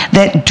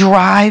that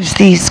drives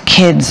these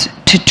kids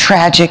to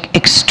tragic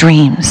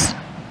extremes.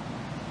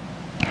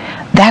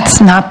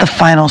 That's not the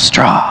final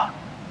straw.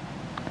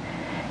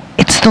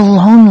 It's the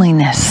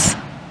loneliness.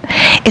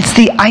 It's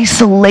the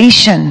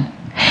isolation.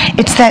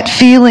 It's that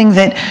feeling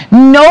that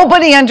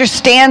nobody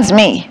understands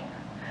me.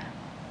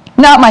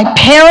 Not my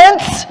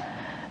parents,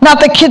 not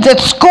the kids at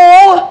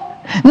school,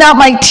 not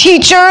my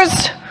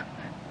teachers.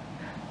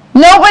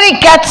 Nobody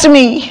gets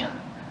me.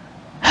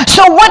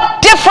 So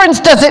what difference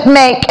does it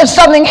make if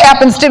something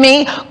happens to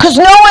me? Because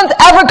no one's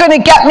ever going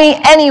to get me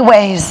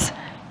anyways.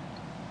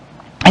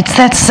 It's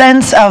that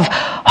sense of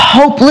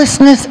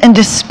hopelessness and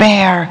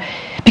despair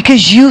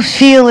because you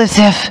feel as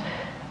if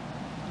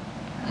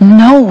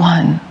no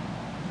one,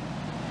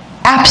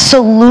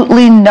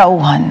 absolutely no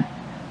one,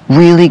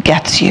 really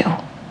gets you.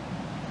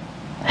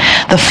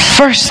 The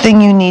first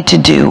thing you need to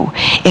do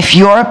if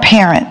you're a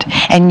parent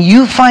and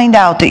you find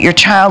out that your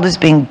child is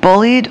being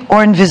bullied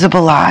or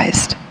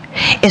invisibilized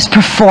is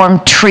perform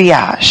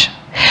triage.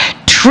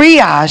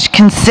 Triage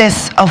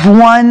consists of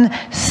one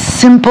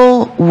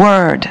simple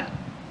word: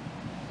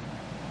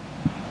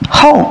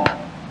 hope.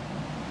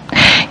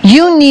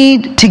 You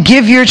need to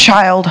give your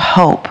child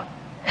hope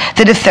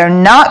that if they're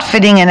not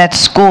fitting in at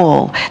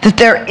school, that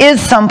there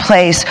is some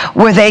place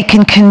where they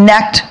can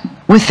connect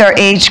with their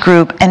age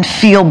group and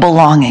feel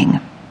belonging.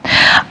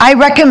 I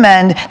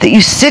recommend that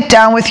you sit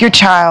down with your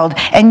child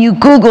and you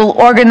Google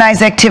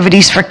organized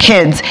activities for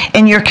kids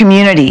in your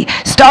community.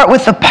 Start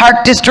with the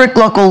Park District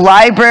local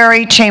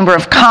library, Chamber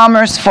of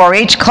Commerce,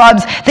 4-H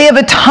clubs. They have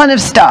a ton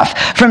of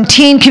stuff, from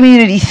teen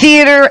community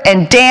theater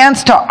and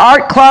dance to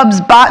art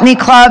clubs, botany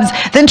clubs.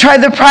 Then try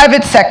the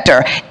private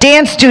sector,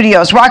 dance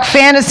studios, rock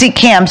fantasy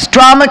camps,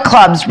 drama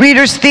clubs,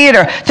 readers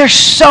theater. There's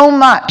so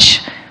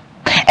much.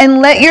 And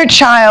let your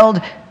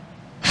child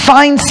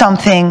find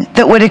something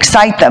that would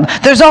excite them.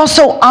 There's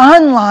also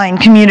online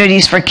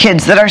communities for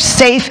kids that are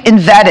safe and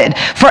vetted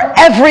for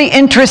every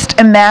interest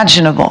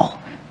imaginable.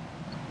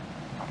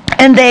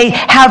 And they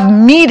have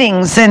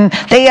meetings and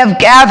they have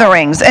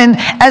gatherings. And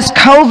as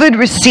COVID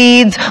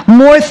recedes,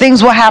 more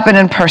things will happen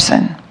in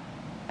person.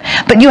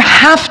 But you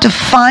have to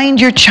find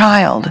your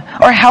child,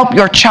 or help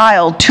your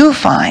child to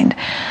find,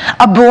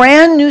 a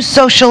brand new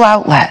social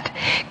outlet,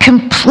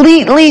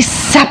 completely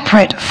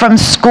separate from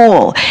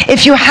school.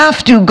 If you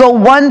have to, go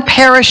one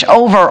parish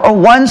over, or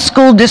one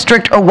school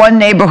district, or one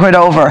neighborhood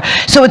over.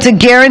 So it's a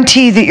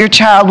guarantee that your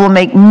child will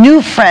make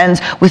new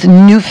friends with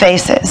new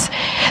faces.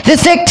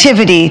 This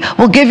activity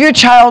will give your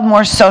child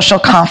more social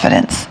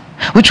confidence,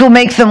 which will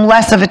make them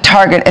less of a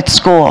target at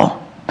school.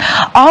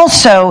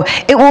 Also,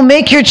 it will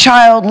make your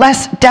child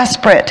less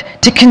desperate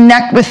to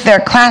connect with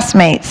their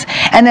classmates.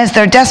 And as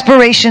their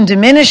desperation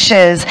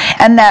diminishes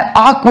and that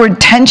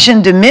awkward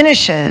tension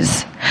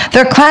diminishes,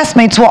 their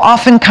classmates will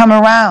often come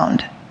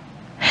around.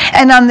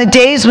 And on the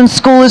days when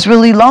school is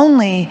really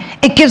lonely,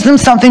 it gives them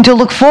something to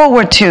look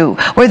forward to,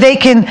 where they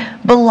can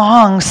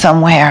belong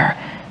somewhere.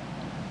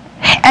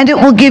 And it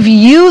will give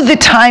you the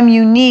time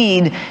you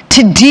need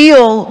to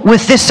deal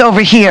with this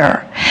over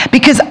here.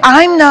 Because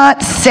I'm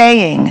not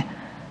saying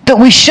that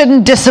we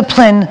shouldn't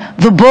discipline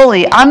the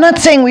bully. I'm not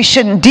saying we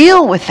shouldn't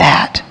deal with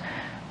that.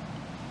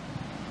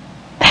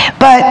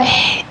 But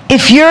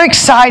if you're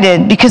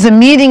excited because a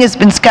meeting has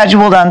been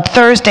scheduled on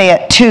Thursday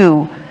at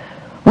 2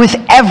 with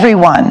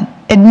everyone,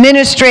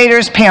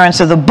 administrators, parents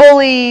of the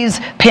bullies,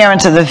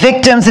 parents of the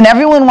victims, and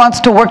everyone wants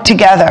to work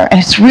together, and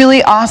it's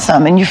really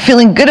awesome, and you're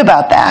feeling good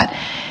about that,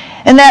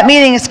 and that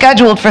meeting is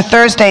scheduled for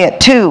Thursday at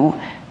 2,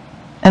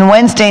 and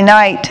Wednesday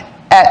night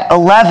at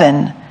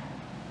 11,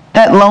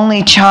 that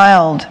lonely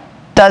child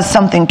does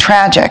something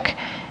tragic,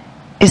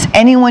 is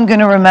anyone going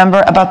to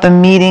remember about the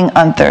meeting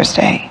on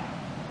Thursday?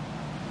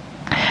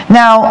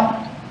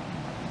 Now,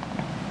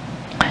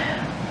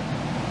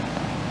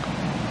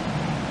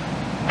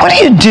 what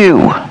do you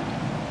do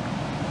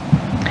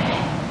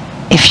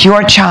if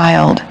your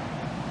child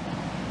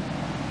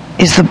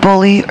is the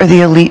bully or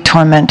the elite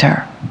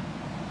tormentor?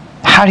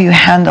 How do you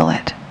handle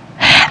it?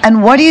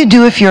 And what do you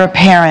do if you're a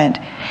parent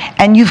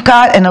and you've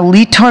got an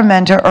elite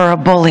tormentor or a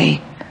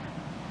bully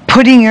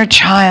putting your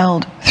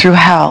child through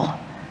hell?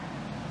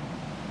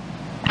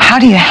 How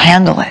do you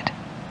handle it?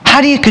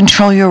 How do you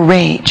control your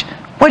rage?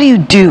 What do you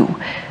do?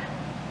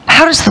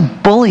 How does the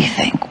bully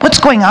think? What's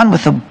going on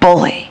with the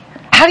bully?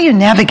 How do you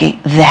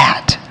navigate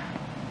that?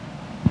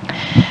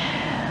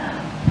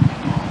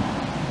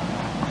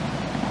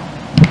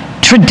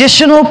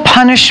 Traditional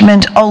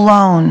punishment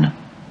alone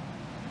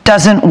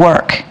doesn't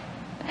work.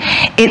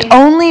 It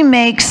only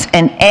makes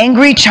an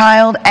angry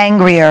child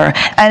angrier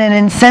and an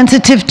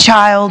insensitive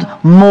child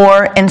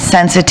more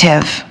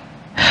insensitive.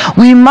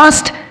 We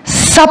must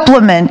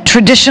supplement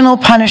traditional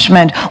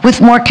punishment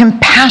with more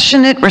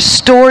compassionate,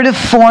 restorative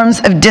forms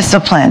of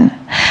discipline.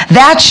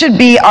 That should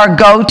be our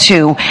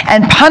go-to,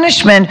 and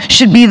punishment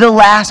should be the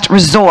last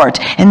resort,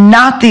 and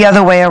not the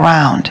other way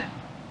around.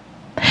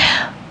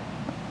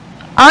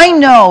 I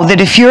know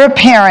that if you're a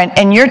parent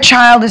and your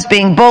child is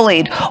being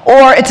bullied,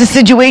 or it's a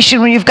situation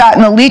where you've got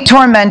an elite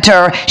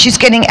tormentor, she's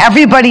getting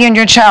everybody in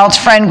your child's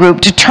friend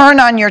group to turn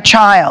on your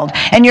child,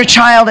 and your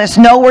child has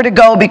nowhere to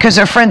go because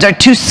her friends are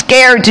too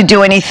scared to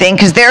do anything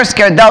because they're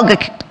scared they'll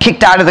get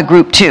kicked out of the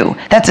group too.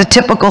 That's a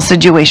typical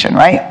situation,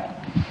 right?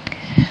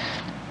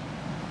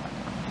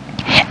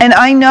 And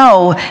I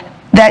know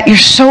that you're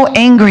so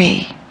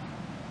angry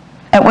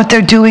at what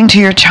they're doing to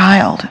your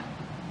child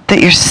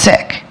that you're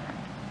sick.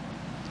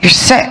 You're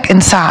sick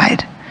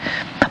inside.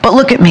 But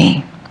look at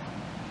me.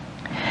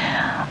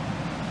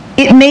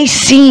 It may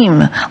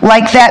seem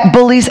like that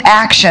bully's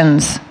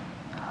actions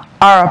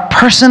are a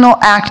personal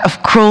act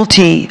of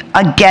cruelty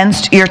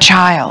against your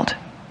child,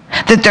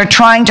 that they're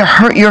trying to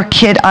hurt your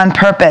kid on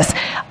purpose.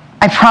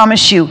 I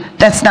promise you,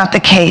 that's not the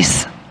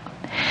case.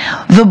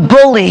 The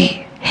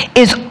bully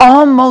is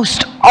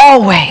almost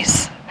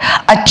always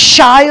a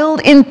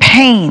child in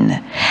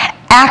pain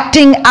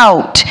acting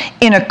out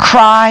in a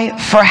cry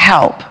for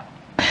help.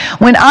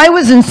 When I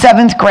was in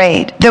 7th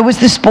grade, there was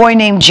this boy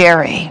named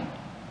Jerry,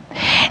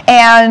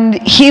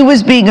 and he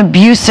was being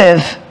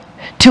abusive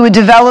to a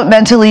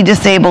developmentally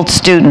disabled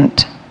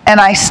student,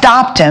 and I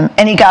stopped him,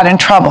 and he got in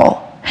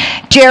trouble.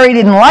 Jerry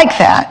didn't like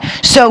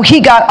that, so he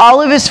got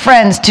all of his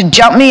friends to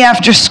jump me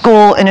after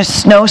school in a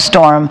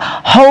snowstorm,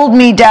 hold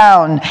me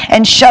down,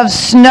 and shove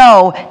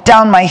snow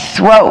down my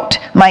throat,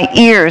 my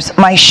ears,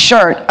 my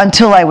shirt,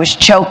 until I was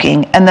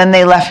choking, and then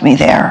they left me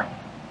there.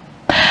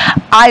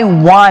 I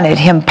wanted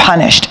him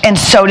punished, and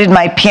so did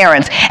my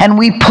parents. And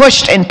we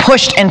pushed and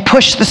pushed and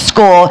pushed the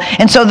school.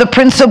 And so the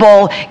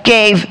principal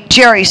gave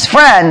Jerry's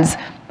friends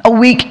a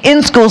week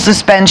in-school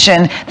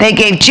suspension. They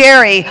gave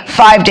Jerry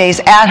 5 days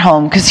at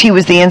home because he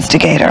was the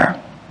instigator.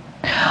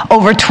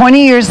 Over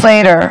 20 years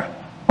later,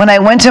 when I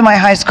went to my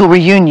high school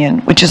reunion,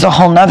 which is a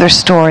whole nother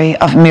story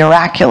of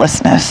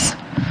miraculousness,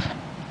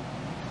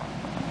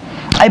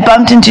 I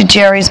bumped into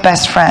Jerry's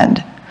best friend,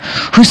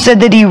 who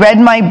said that he read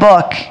my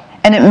book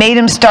and it made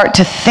him start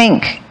to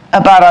think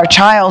about our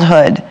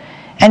childhood,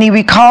 and he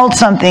recalled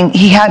something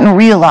he hadn't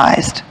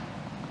realized.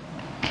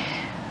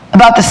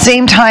 About the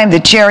same time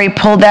that Jerry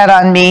pulled that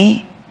on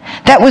me,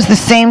 that was the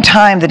same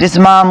time that his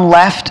mom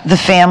left the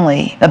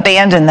family,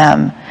 abandoned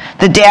them.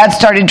 The dad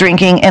started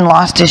drinking and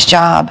lost his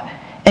job,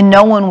 and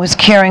no one was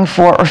caring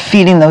for or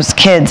feeding those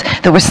kids.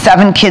 There were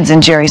 7 kids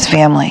in Jerry's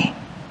family.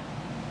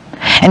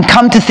 And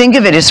come to think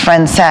of it, his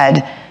friend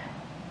said,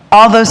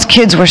 all those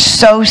kids were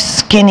so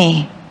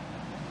skinny,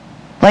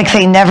 like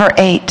they never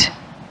ate.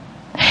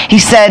 He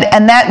said,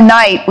 and that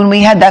night when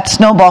we had that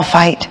snowball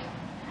fight,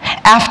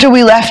 after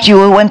we left you,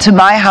 we went to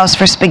my house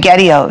for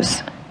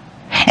SpaghettiOs.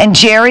 And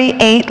Jerry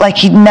ate like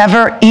he'd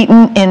never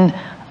eaten in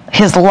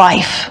his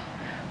life.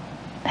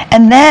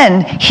 And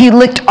then he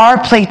licked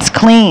our plates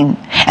clean.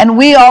 And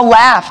we all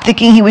laughed,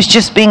 thinking he was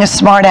just being a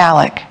smart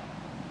aleck.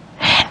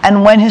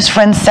 And when his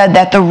friend said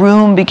that, the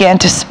room began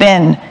to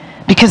spin,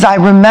 because I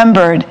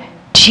remembered,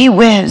 gee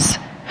whiz,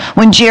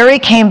 when Jerry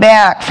came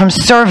back from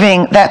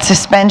serving that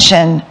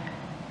suspension,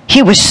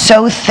 he was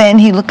so thin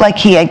he looked like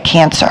he had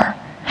cancer,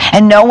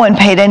 and no one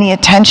paid any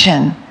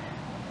attention.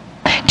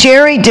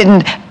 Jerry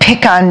didn't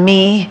pick on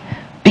me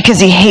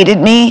because he hated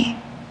me.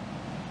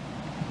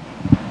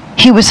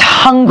 He was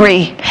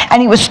hungry,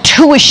 and he was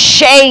too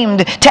ashamed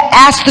to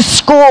ask the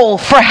school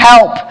for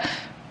help.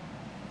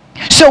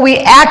 So we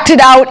acted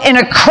out in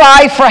a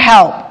cry for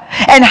help.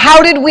 And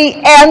how did we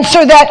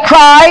answer that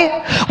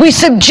cry? We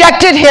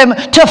subjected him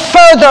to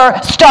further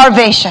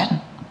starvation.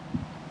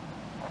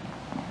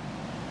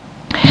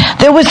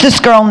 There was this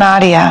girl,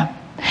 Nadia,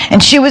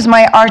 and she was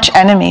my arch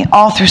enemy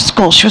all through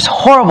school. She was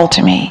horrible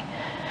to me.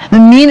 The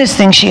meanest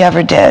thing she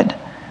ever did.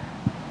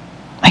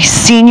 My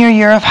senior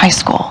year of high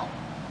school.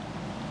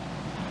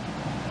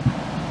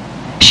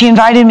 She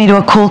invited me to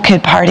a cool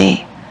kid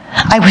party.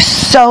 I was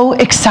so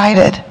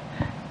excited.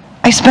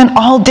 I spent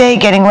all day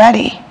getting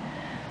ready.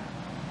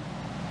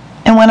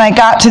 And when I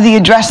got to the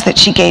address that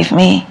she gave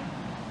me,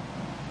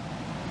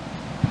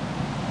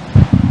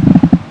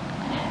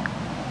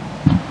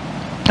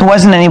 it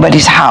wasn't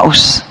anybody's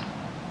house.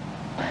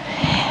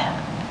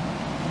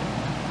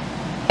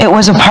 It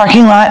was a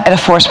parking lot at a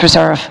forest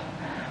preserve.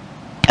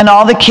 And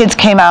all the kids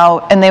came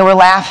out and they were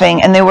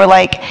laughing and they were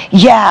like,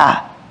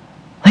 yeah,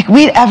 like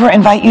we'd ever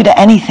invite you to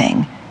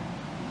anything.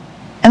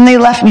 And they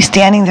left me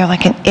standing there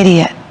like an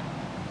idiot.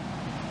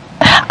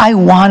 I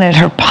wanted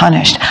her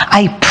punished.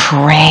 I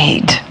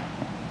prayed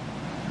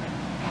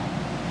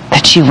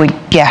that she would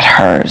get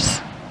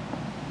hers.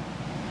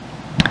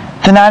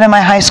 The night of my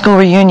high school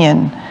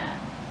reunion,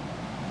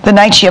 the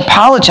night she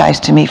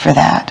apologized to me for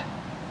that,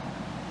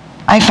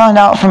 I found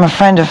out from a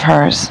friend of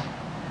hers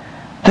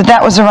that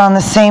that was around the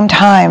same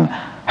time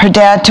her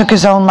dad took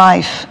his own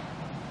life,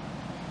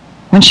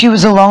 when she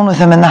was alone with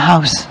him in the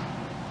house.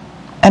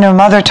 And her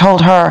mother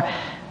told her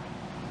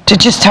to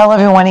just tell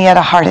everyone he had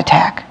a heart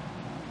attack.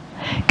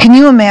 Can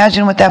you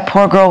imagine what that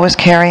poor girl was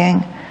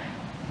carrying?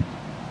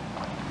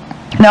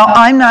 Now,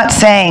 I'm not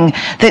saying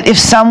that if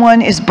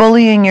someone is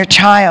bullying your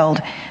child,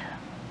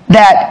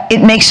 that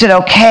it makes it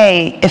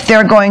okay if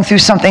they're going through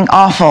something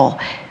awful,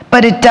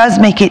 but it does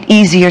make it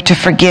easier to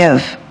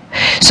forgive.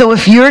 So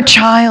if your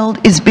child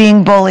is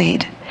being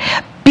bullied,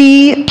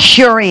 be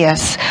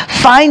curious.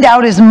 Find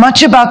out as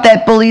much about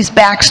that bully's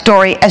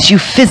backstory as you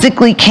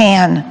physically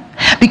can.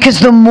 Because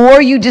the more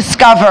you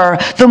discover,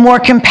 the more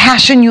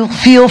compassion you'll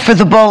feel for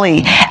the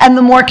bully. And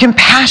the more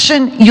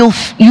compassion you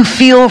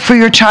feel for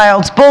your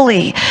child's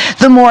bully,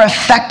 the more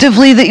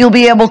effectively that you'll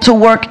be able to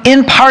work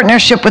in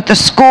partnership with the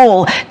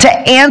school to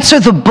answer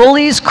the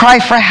bully's cry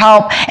for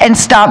help and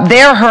stop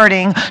their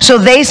hurting so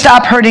they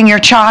stop hurting your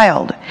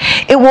child.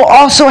 It will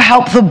also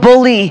help the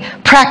bully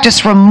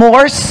practice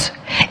remorse.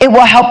 It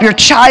will help your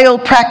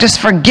child practice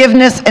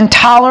forgiveness and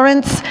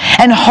tolerance,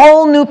 and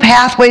whole new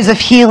pathways of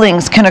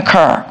healings can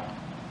occur.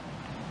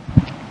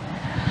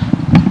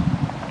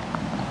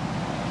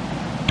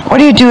 What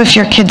do you do if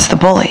your kid's the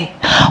bully?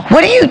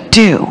 What do you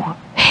do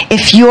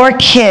if your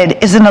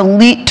kid is an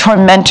elite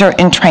tormentor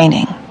in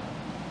training?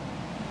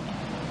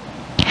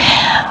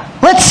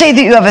 Let's say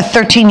that you have a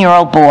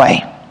 13-year-old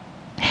boy,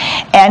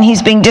 and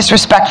he's being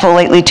disrespectful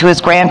lately to his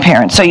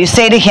grandparents. So you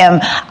say to him,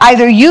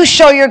 either you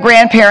show your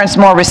grandparents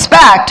more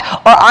respect,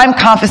 or I'm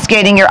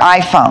confiscating your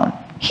iPhone.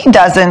 He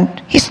doesn't.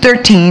 He's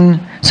 13,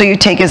 so you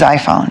take his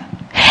iPhone.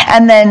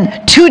 And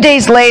then 2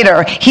 days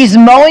later, he's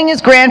mowing his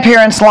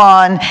grandparents'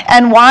 lawn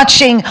and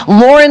watching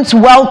Lawrence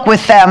Welk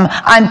with them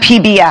on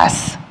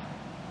PBS.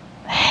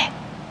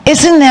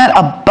 Isn't that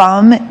a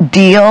bum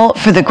deal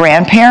for the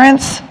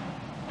grandparents?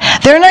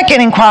 They're not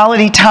getting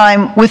quality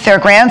time with their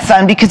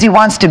grandson because he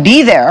wants to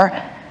be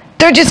there.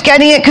 They're just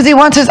getting it because he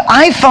wants his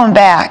iPhone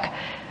back.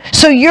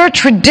 So your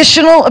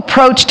traditional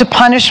approach to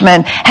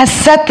punishment has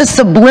set the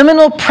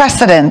subliminal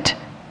precedent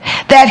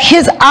that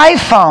his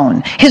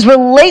iPhone, his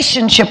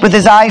relationship with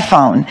his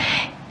iPhone,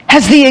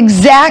 has the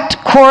exact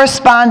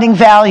corresponding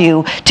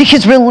value to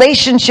his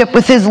relationship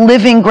with his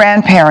living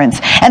grandparents,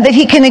 and that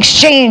he can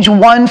exchange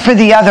one for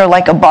the other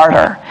like a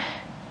barter.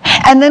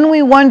 And then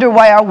we wonder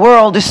why our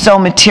world is so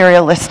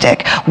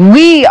materialistic.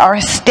 We are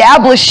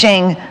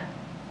establishing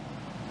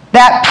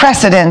that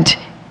precedent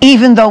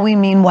even though we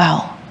mean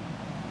well.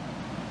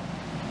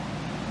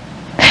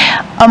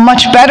 A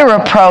much better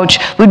approach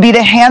would be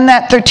to hand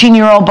that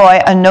 13-year-old boy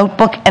a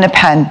notebook and a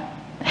pen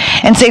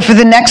and say, for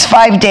the next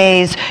 5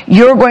 days,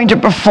 you're going to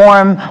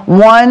perform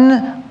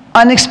one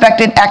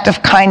unexpected act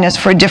of kindness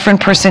for a different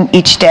person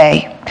each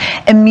day.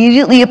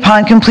 Immediately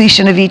upon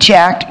completion of each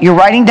act, you're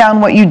writing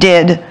down what you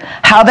did,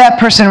 how that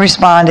person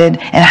responded,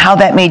 and how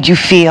that made you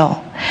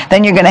feel.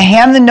 Then you're going to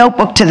hand the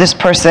notebook to this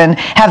person,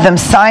 have them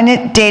sign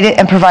it, date it,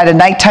 and provide a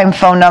nighttime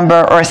phone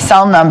number or a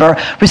cell number.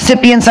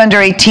 Recipients under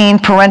 18,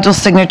 parental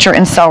signature,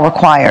 and cell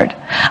required.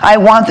 I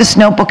want this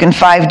notebook in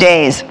 5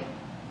 days.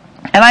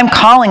 And I'm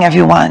calling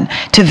everyone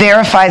to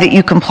verify that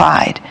you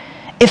complied.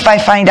 If I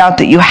find out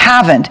that you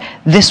haven't,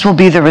 this will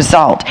be the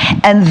result.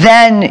 And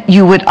then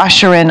you would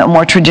usher in a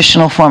more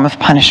traditional form of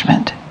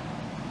punishment.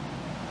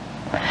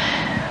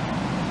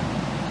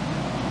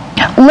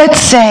 Let's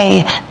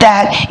say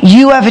that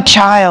you have a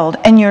child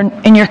and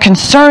you're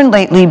concerned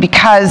lately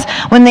because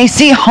when they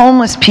see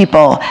homeless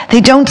people,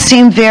 they don't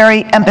seem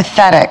very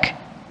empathetic.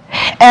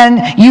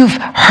 And you've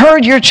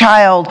heard your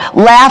child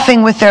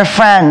laughing with their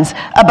friends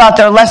about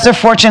their lesser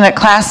fortunate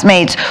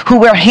classmates who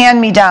wear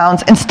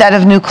hand-me-downs instead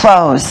of new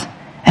clothes.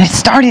 And it's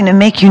starting to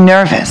make you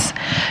nervous.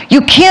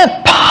 You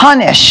can't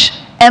punish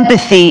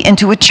empathy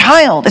into a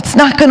child. It's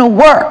not going to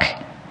work.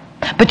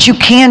 But you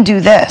can do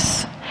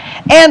this.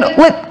 And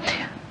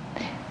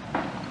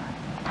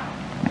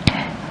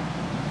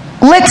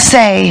let's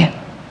say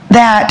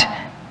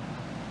that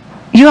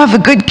you have a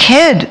good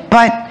kid,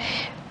 but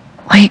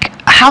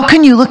how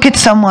can you look at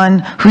someone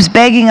who's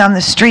begging on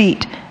the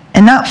street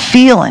and not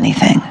feel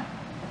anything?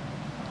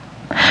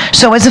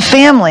 So as a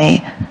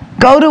family,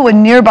 go to a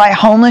nearby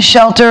homeless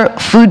shelter,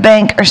 food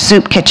bank, or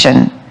soup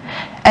kitchen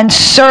and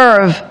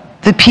serve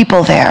the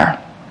people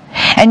there.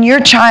 And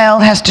your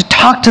child has to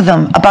talk to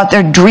them about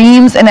their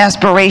dreams and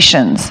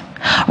aspirations.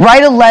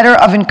 Write a letter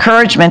of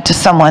encouragement to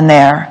someone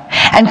there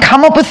and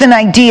come up with an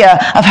idea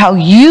of how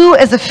you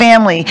as a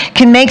family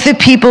can make the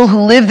people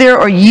who live there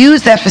or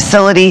use that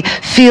facility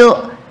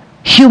feel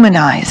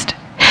humanized.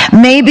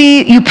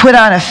 Maybe you put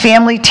on a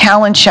family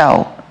talent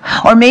show,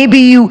 or maybe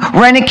you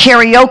rent a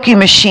karaoke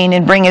machine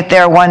and bring it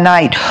there one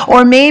night,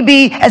 or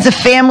maybe as a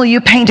family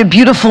you paint a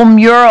beautiful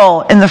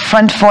mural in the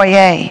front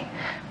foyer.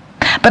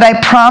 But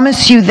I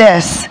promise you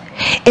this,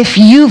 if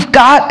you've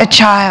got a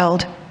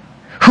child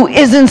who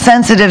isn't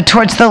sensitive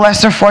towards the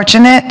lesser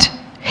fortunate,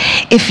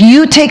 if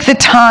you take the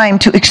time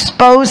to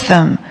expose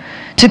them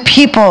to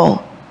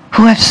people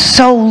who have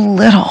so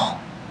little,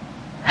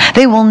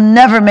 They will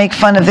never make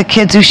fun of the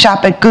kids who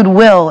shop at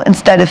Goodwill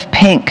instead of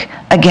Pink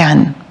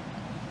again.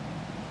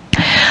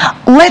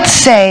 Let's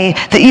say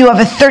that you have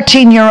a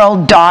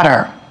 13-year-old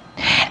daughter,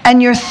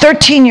 and your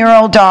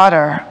 13-year-old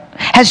daughter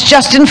has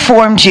just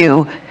informed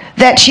you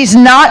that she's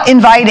not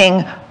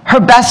inviting her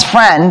best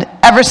friend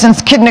ever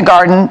since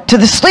kindergarten to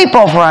the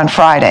sleepover on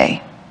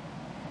Friday.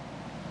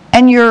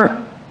 And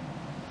you're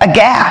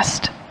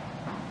aghast.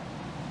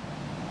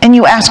 And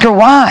you ask her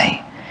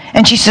why.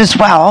 And she says,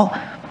 well,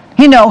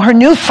 you know, her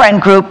new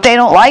friend group, they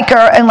don't like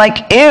her, and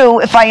like, ew,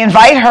 if I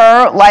invite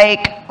her,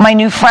 like, my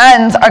new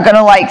friends are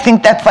gonna like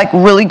think that's like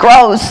really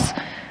gross.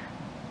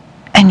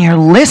 And you're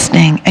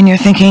listening and you're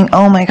thinking,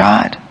 oh my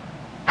God,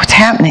 what's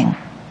happening?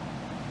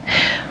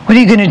 What are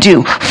you gonna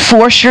do?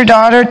 Force your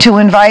daughter to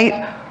invite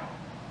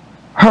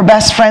her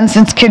best friend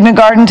since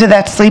kindergarten to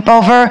that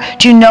sleepover?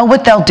 Do you know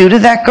what they'll do to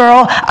that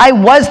girl? I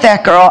was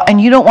that girl,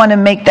 and you don't want to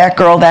make that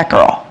girl that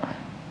girl.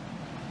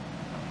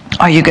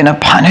 Are you going to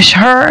punish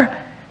her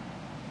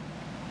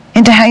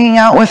into hanging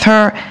out with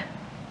her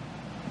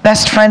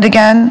best friend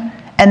again,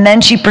 and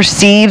then she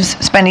perceives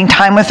spending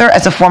time with her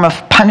as a form of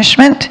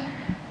punishment?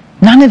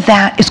 None of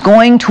that is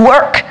going to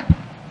work.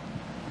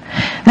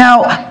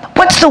 Now,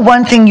 what's the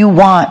one thing you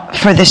want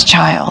for this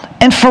child,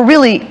 and for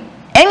really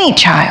any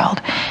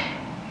child?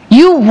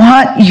 You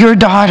want your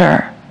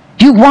daughter,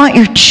 you want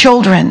your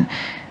children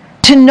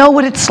to know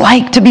what it's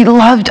like to be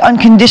loved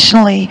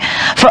unconditionally,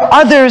 for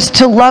others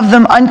to love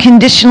them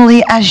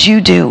unconditionally as you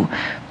do.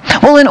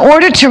 Well, in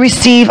order to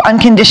receive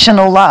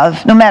unconditional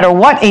love, no matter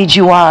what age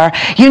you are,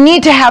 you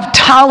need to have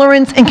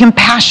tolerance and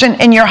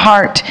compassion in your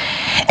heart.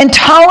 And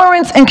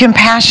tolerance and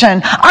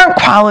compassion aren't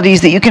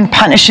qualities that you can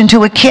punish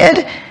into a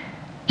kid.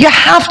 You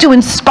have to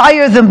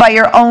inspire them by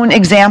your own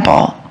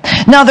example.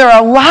 Now, there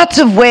are lots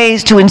of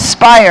ways to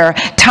inspire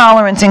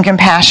tolerance and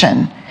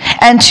compassion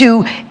and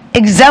to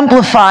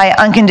exemplify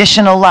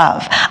unconditional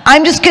love.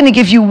 I'm just going to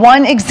give you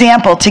one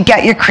example to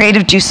get your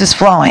creative juices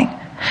flowing.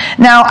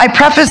 Now, I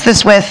preface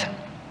this with,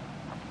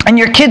 and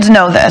your kids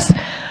know this,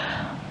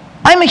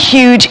 I'm a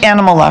huge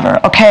animal lover,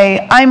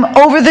 okay? I'm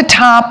over the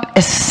top,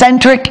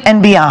 eccentric,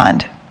 and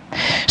beyond.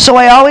 So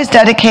I always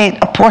dedicate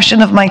a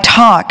portion of my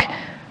talk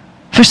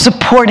for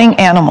supporting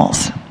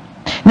animals.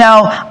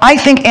 Now, I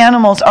think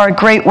animals are a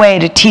great way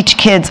to teach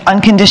kids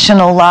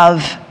unconditional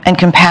love and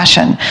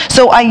compassion.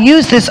 So I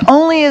use this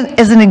only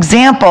as an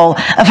example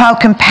of how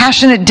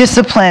compassionate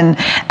discipline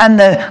and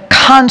the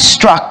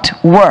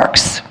construct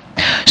works.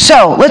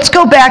 So let's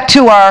go back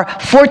to our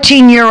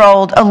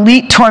 14-year-old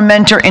elite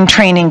tormentor in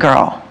training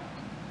girl.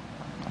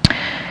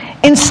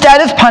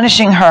 Instead of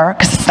punishing her,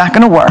 because it's not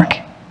going to work,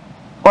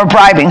 or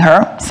bribing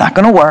her, it's not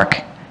going to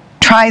work,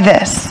 try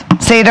this.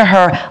 Say to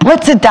her,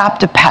 let's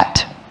adopt a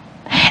pet.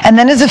 And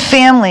then as a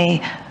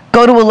family,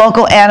 go to a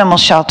local animal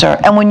shelter.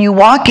 And when you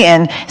walk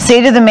in,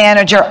 say to the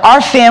manager,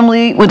 our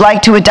family would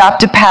like to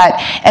adopt a pet,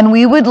 and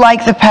we would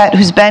like the pet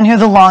who's been here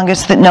the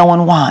longest that no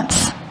one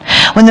wants.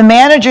 When the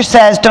manager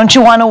says, don't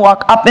you want to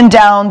walk up and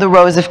down the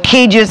rows of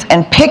cages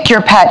and pick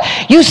your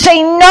pet, you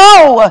say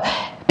no,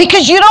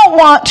 because you don't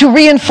want to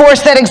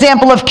reinforce that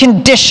example of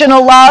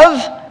conditional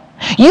love.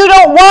 You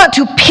don't want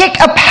to pick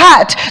a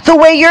pet the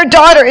way your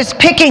daughter is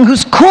picking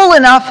who's cool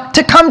enough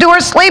to come to her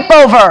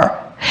sleepover.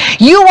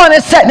 You want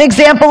to set an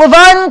example of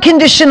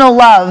unconditional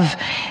love.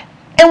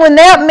 And when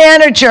that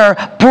manager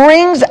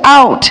brings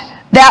out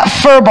that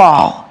fur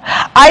ball,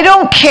 I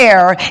don't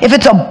care if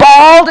it's a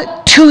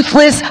bald,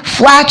 toothless,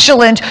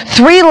 flatulent,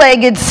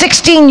 three-legged,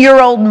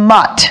 16-year-old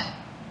mutt.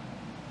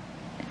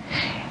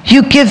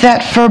 You give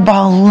that fur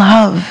ball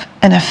love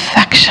and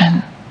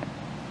affection.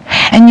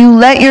 And you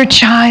let your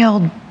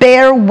child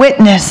bear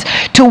witness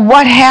to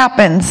what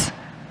happens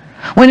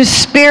when a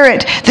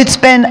spirit that's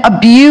been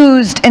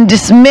abused and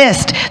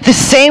dismissed, the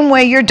same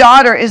way your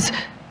daughter is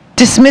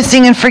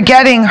dismissing and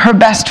forgetting her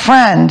best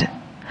friend,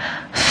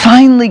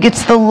 finally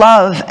gets the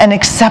love and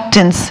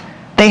acceptance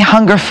they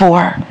hunger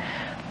for.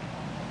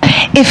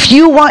 If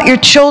you want your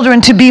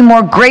children to be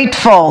more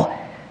grateful,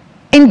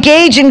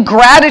 engage in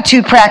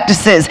gratitude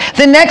practices.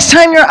 The next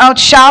time you're out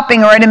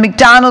shopping or at a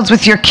McDonald's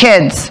with your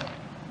kids,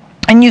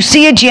 and you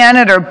see a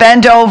janitor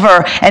bend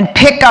over and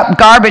pick up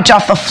garbage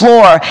off the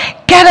floor,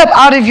 get up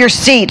out of your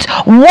seats,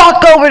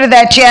 walk over to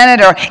that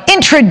janitor,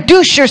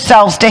 introduce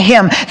yourselves to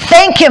him,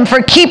 thank him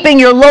for keeping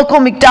your local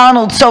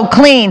McDonald's so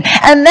clean,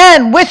 and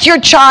then with your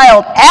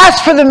child,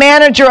 ask for the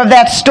manager of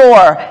that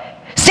store.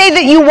 Say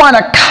that you want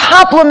to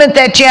compliment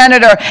that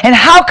janitor, and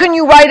how can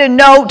you write a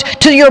note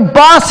to your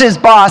boss's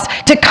boss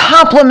to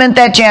compliment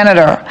that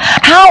janitor?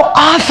 How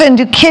often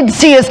do kids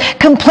see us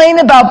complain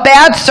about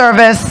bad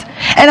service,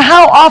 and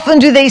how often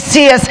do they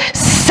see us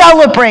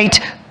celebrate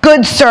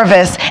good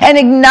service and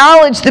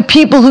acknowledge the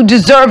people who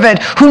deserve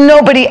it, who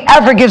nobody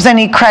ever gives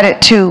any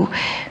credit to?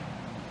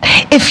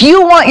 If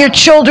you want your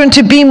children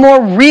to be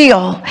more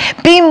real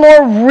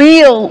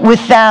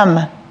with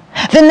them.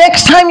 The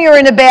next time you're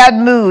in a bad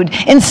mood,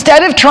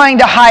 instead of trying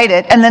to hide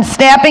it and then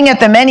snapping at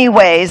them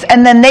anyways,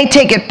 and then they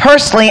take it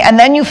personally, and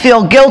then you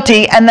feel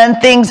guilty, and then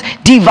things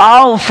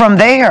devolve from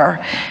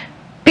there,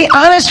 be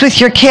honest with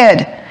your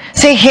kid.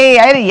 Say, hey,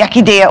 I had a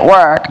yucky day at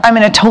work. I'm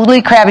in a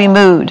totally crabby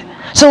mood.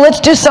 So let's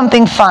do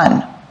something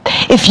fun.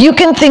 If you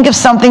can think of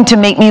something to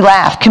make me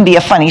laugh, can be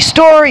a funny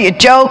story, a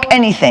joke,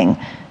 anything.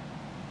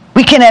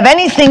 We can have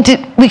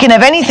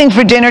anything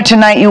for dinner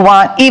tonight you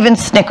want, even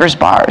Snickers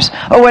bars,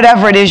 or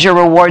whatever it is your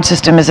reward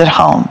system is at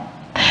home.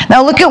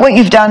 Now look at what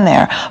you've done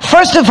there.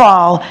 First of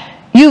all,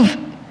 you've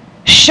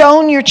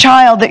shown your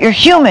child that you're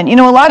human. You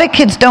know, a lot of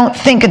kids don't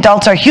think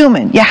adults are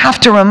human. You have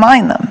to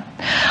remind them.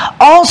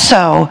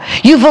 Also,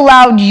 you've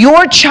allowed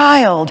your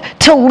child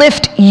to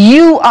lift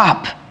you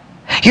up.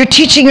 You're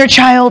teaching your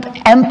child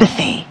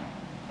empathy.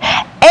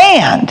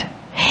 And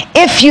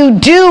if you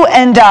do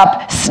end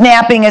up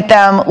snapping at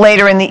them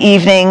later in the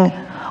evening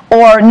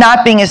or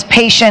not being as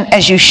patient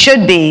as you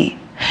should be,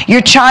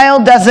 your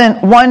child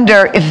doesn't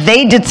wonder if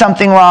they did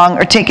something wrong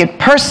or take it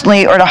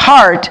personally or to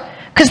heart,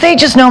 because they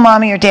just know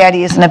mommy or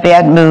daddy is in a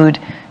bad mood.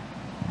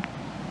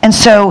 And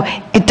so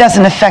it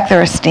doesn't affect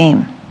their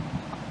esteem.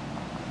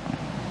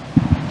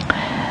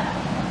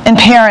 And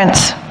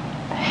parents,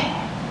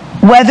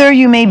 whether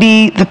you may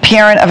be the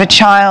parent of a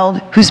child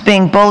who's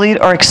being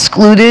bullied or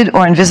excluded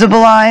or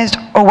invisibilized,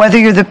 or whether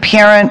you're the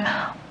parent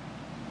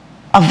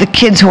of the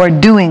kids who are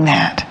doing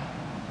that,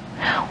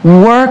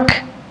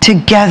 work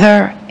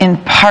together in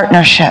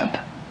partnership.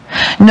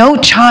 No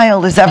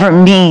child is ever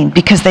mean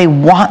because they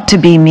want to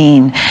be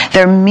mean.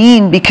 They're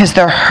mean because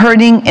they're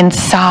hurting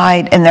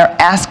inside and they're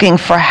asking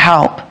for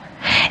help.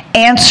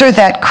 Answer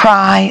that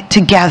cry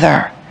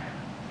together.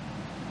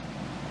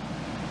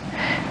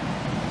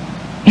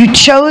 You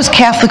chose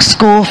Catholic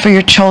school for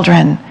your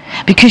children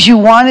because you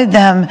wanted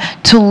them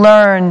to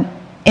learn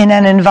in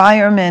an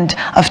environment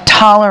of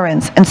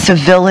tolerance and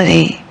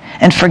civility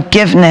and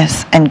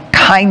forgiveness and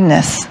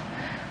kindness.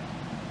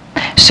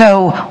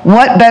 So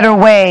what better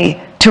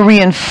way to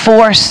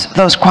reinforce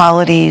those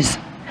qualities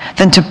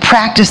than to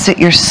practice it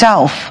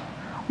yourself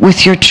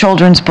with your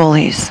children's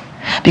bullies?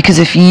 Because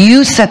if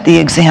you set the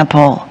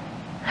example,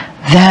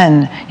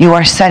 then you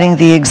are setting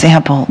the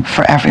example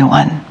for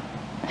everyone.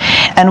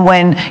 And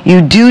when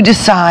you do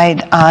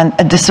decide on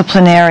a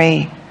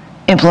disciplinary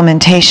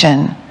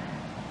implementation,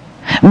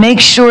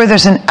 make sure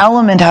there's an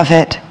element of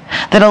it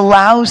that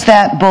allows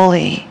that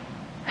bully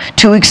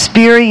to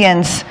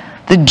experience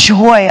the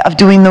joy of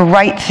doing the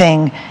right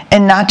thing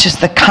and not just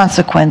the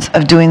consequence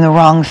of doing the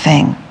wrong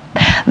thing.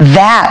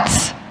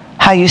 That's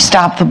how you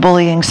stop the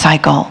bullying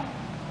cycle.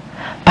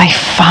 By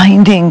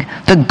finding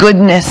the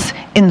goodness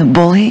in the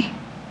bully,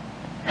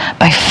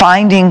 by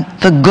finding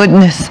the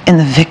goodness in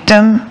the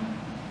victim,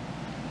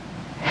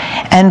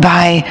 and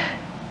by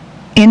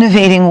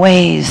innovating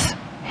ways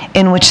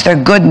in which their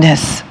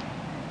goodness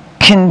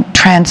can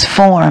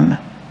transform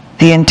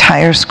the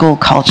entire school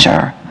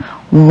culture,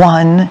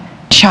 one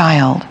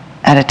child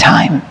at a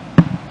time.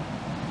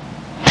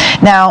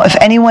 Now, if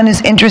anyone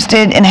is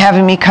interested in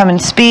having me come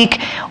and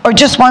speak or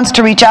just wants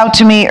to reach out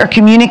to me or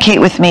communicate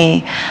with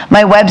me,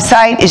 my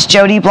website is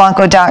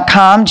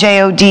jodiblanco.com,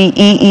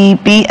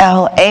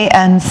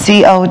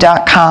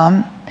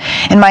 JODEEBLANCO.com,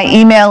 and my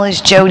email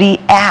is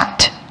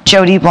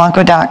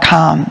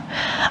jody@jodiblanco.com.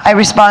 I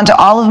respond to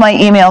all of my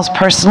emails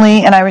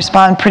personally, and I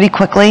respond pretty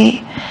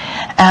quickly.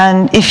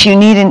 And if you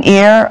need an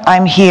ear,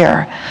 I'm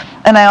here.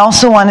 And I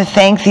also want to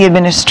thank the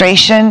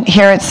administration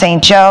here at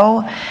St.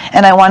 Joe,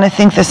 and I want to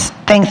thank the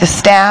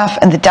staff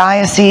and the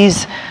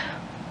diocese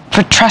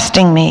for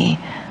trusting me.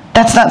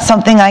 That's not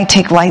something I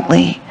take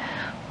lightly.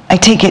 I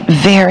take it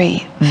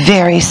very,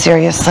 very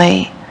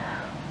seriously.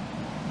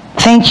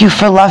 Thank you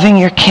for loving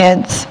your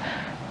kids,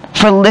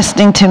 for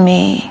listening to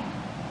me,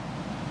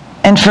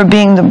 and for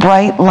being the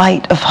bright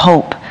light of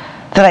hope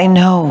that I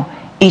know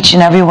each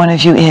and every one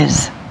of you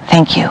is.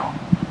 Thank you.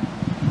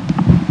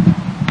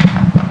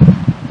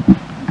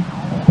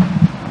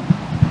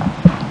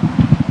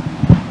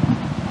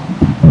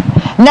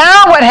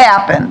 Now what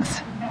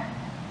happens?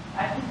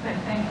 I just say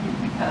thank you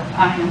because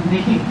I am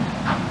the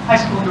high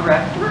school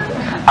director.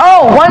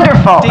 Oh,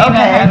 wonderful. Dina Okay.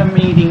 had a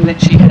meeting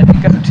that she had to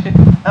go to.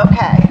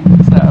 Okay.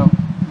 So,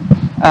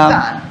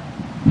 Done.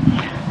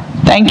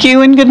 thank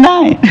you and good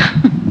night.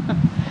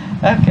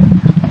 Okay.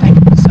 Thank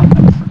you so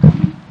much for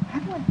coming. How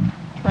do I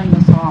turn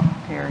this off,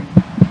 Terry?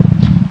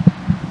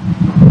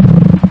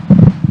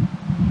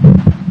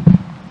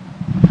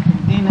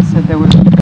 Dina said there was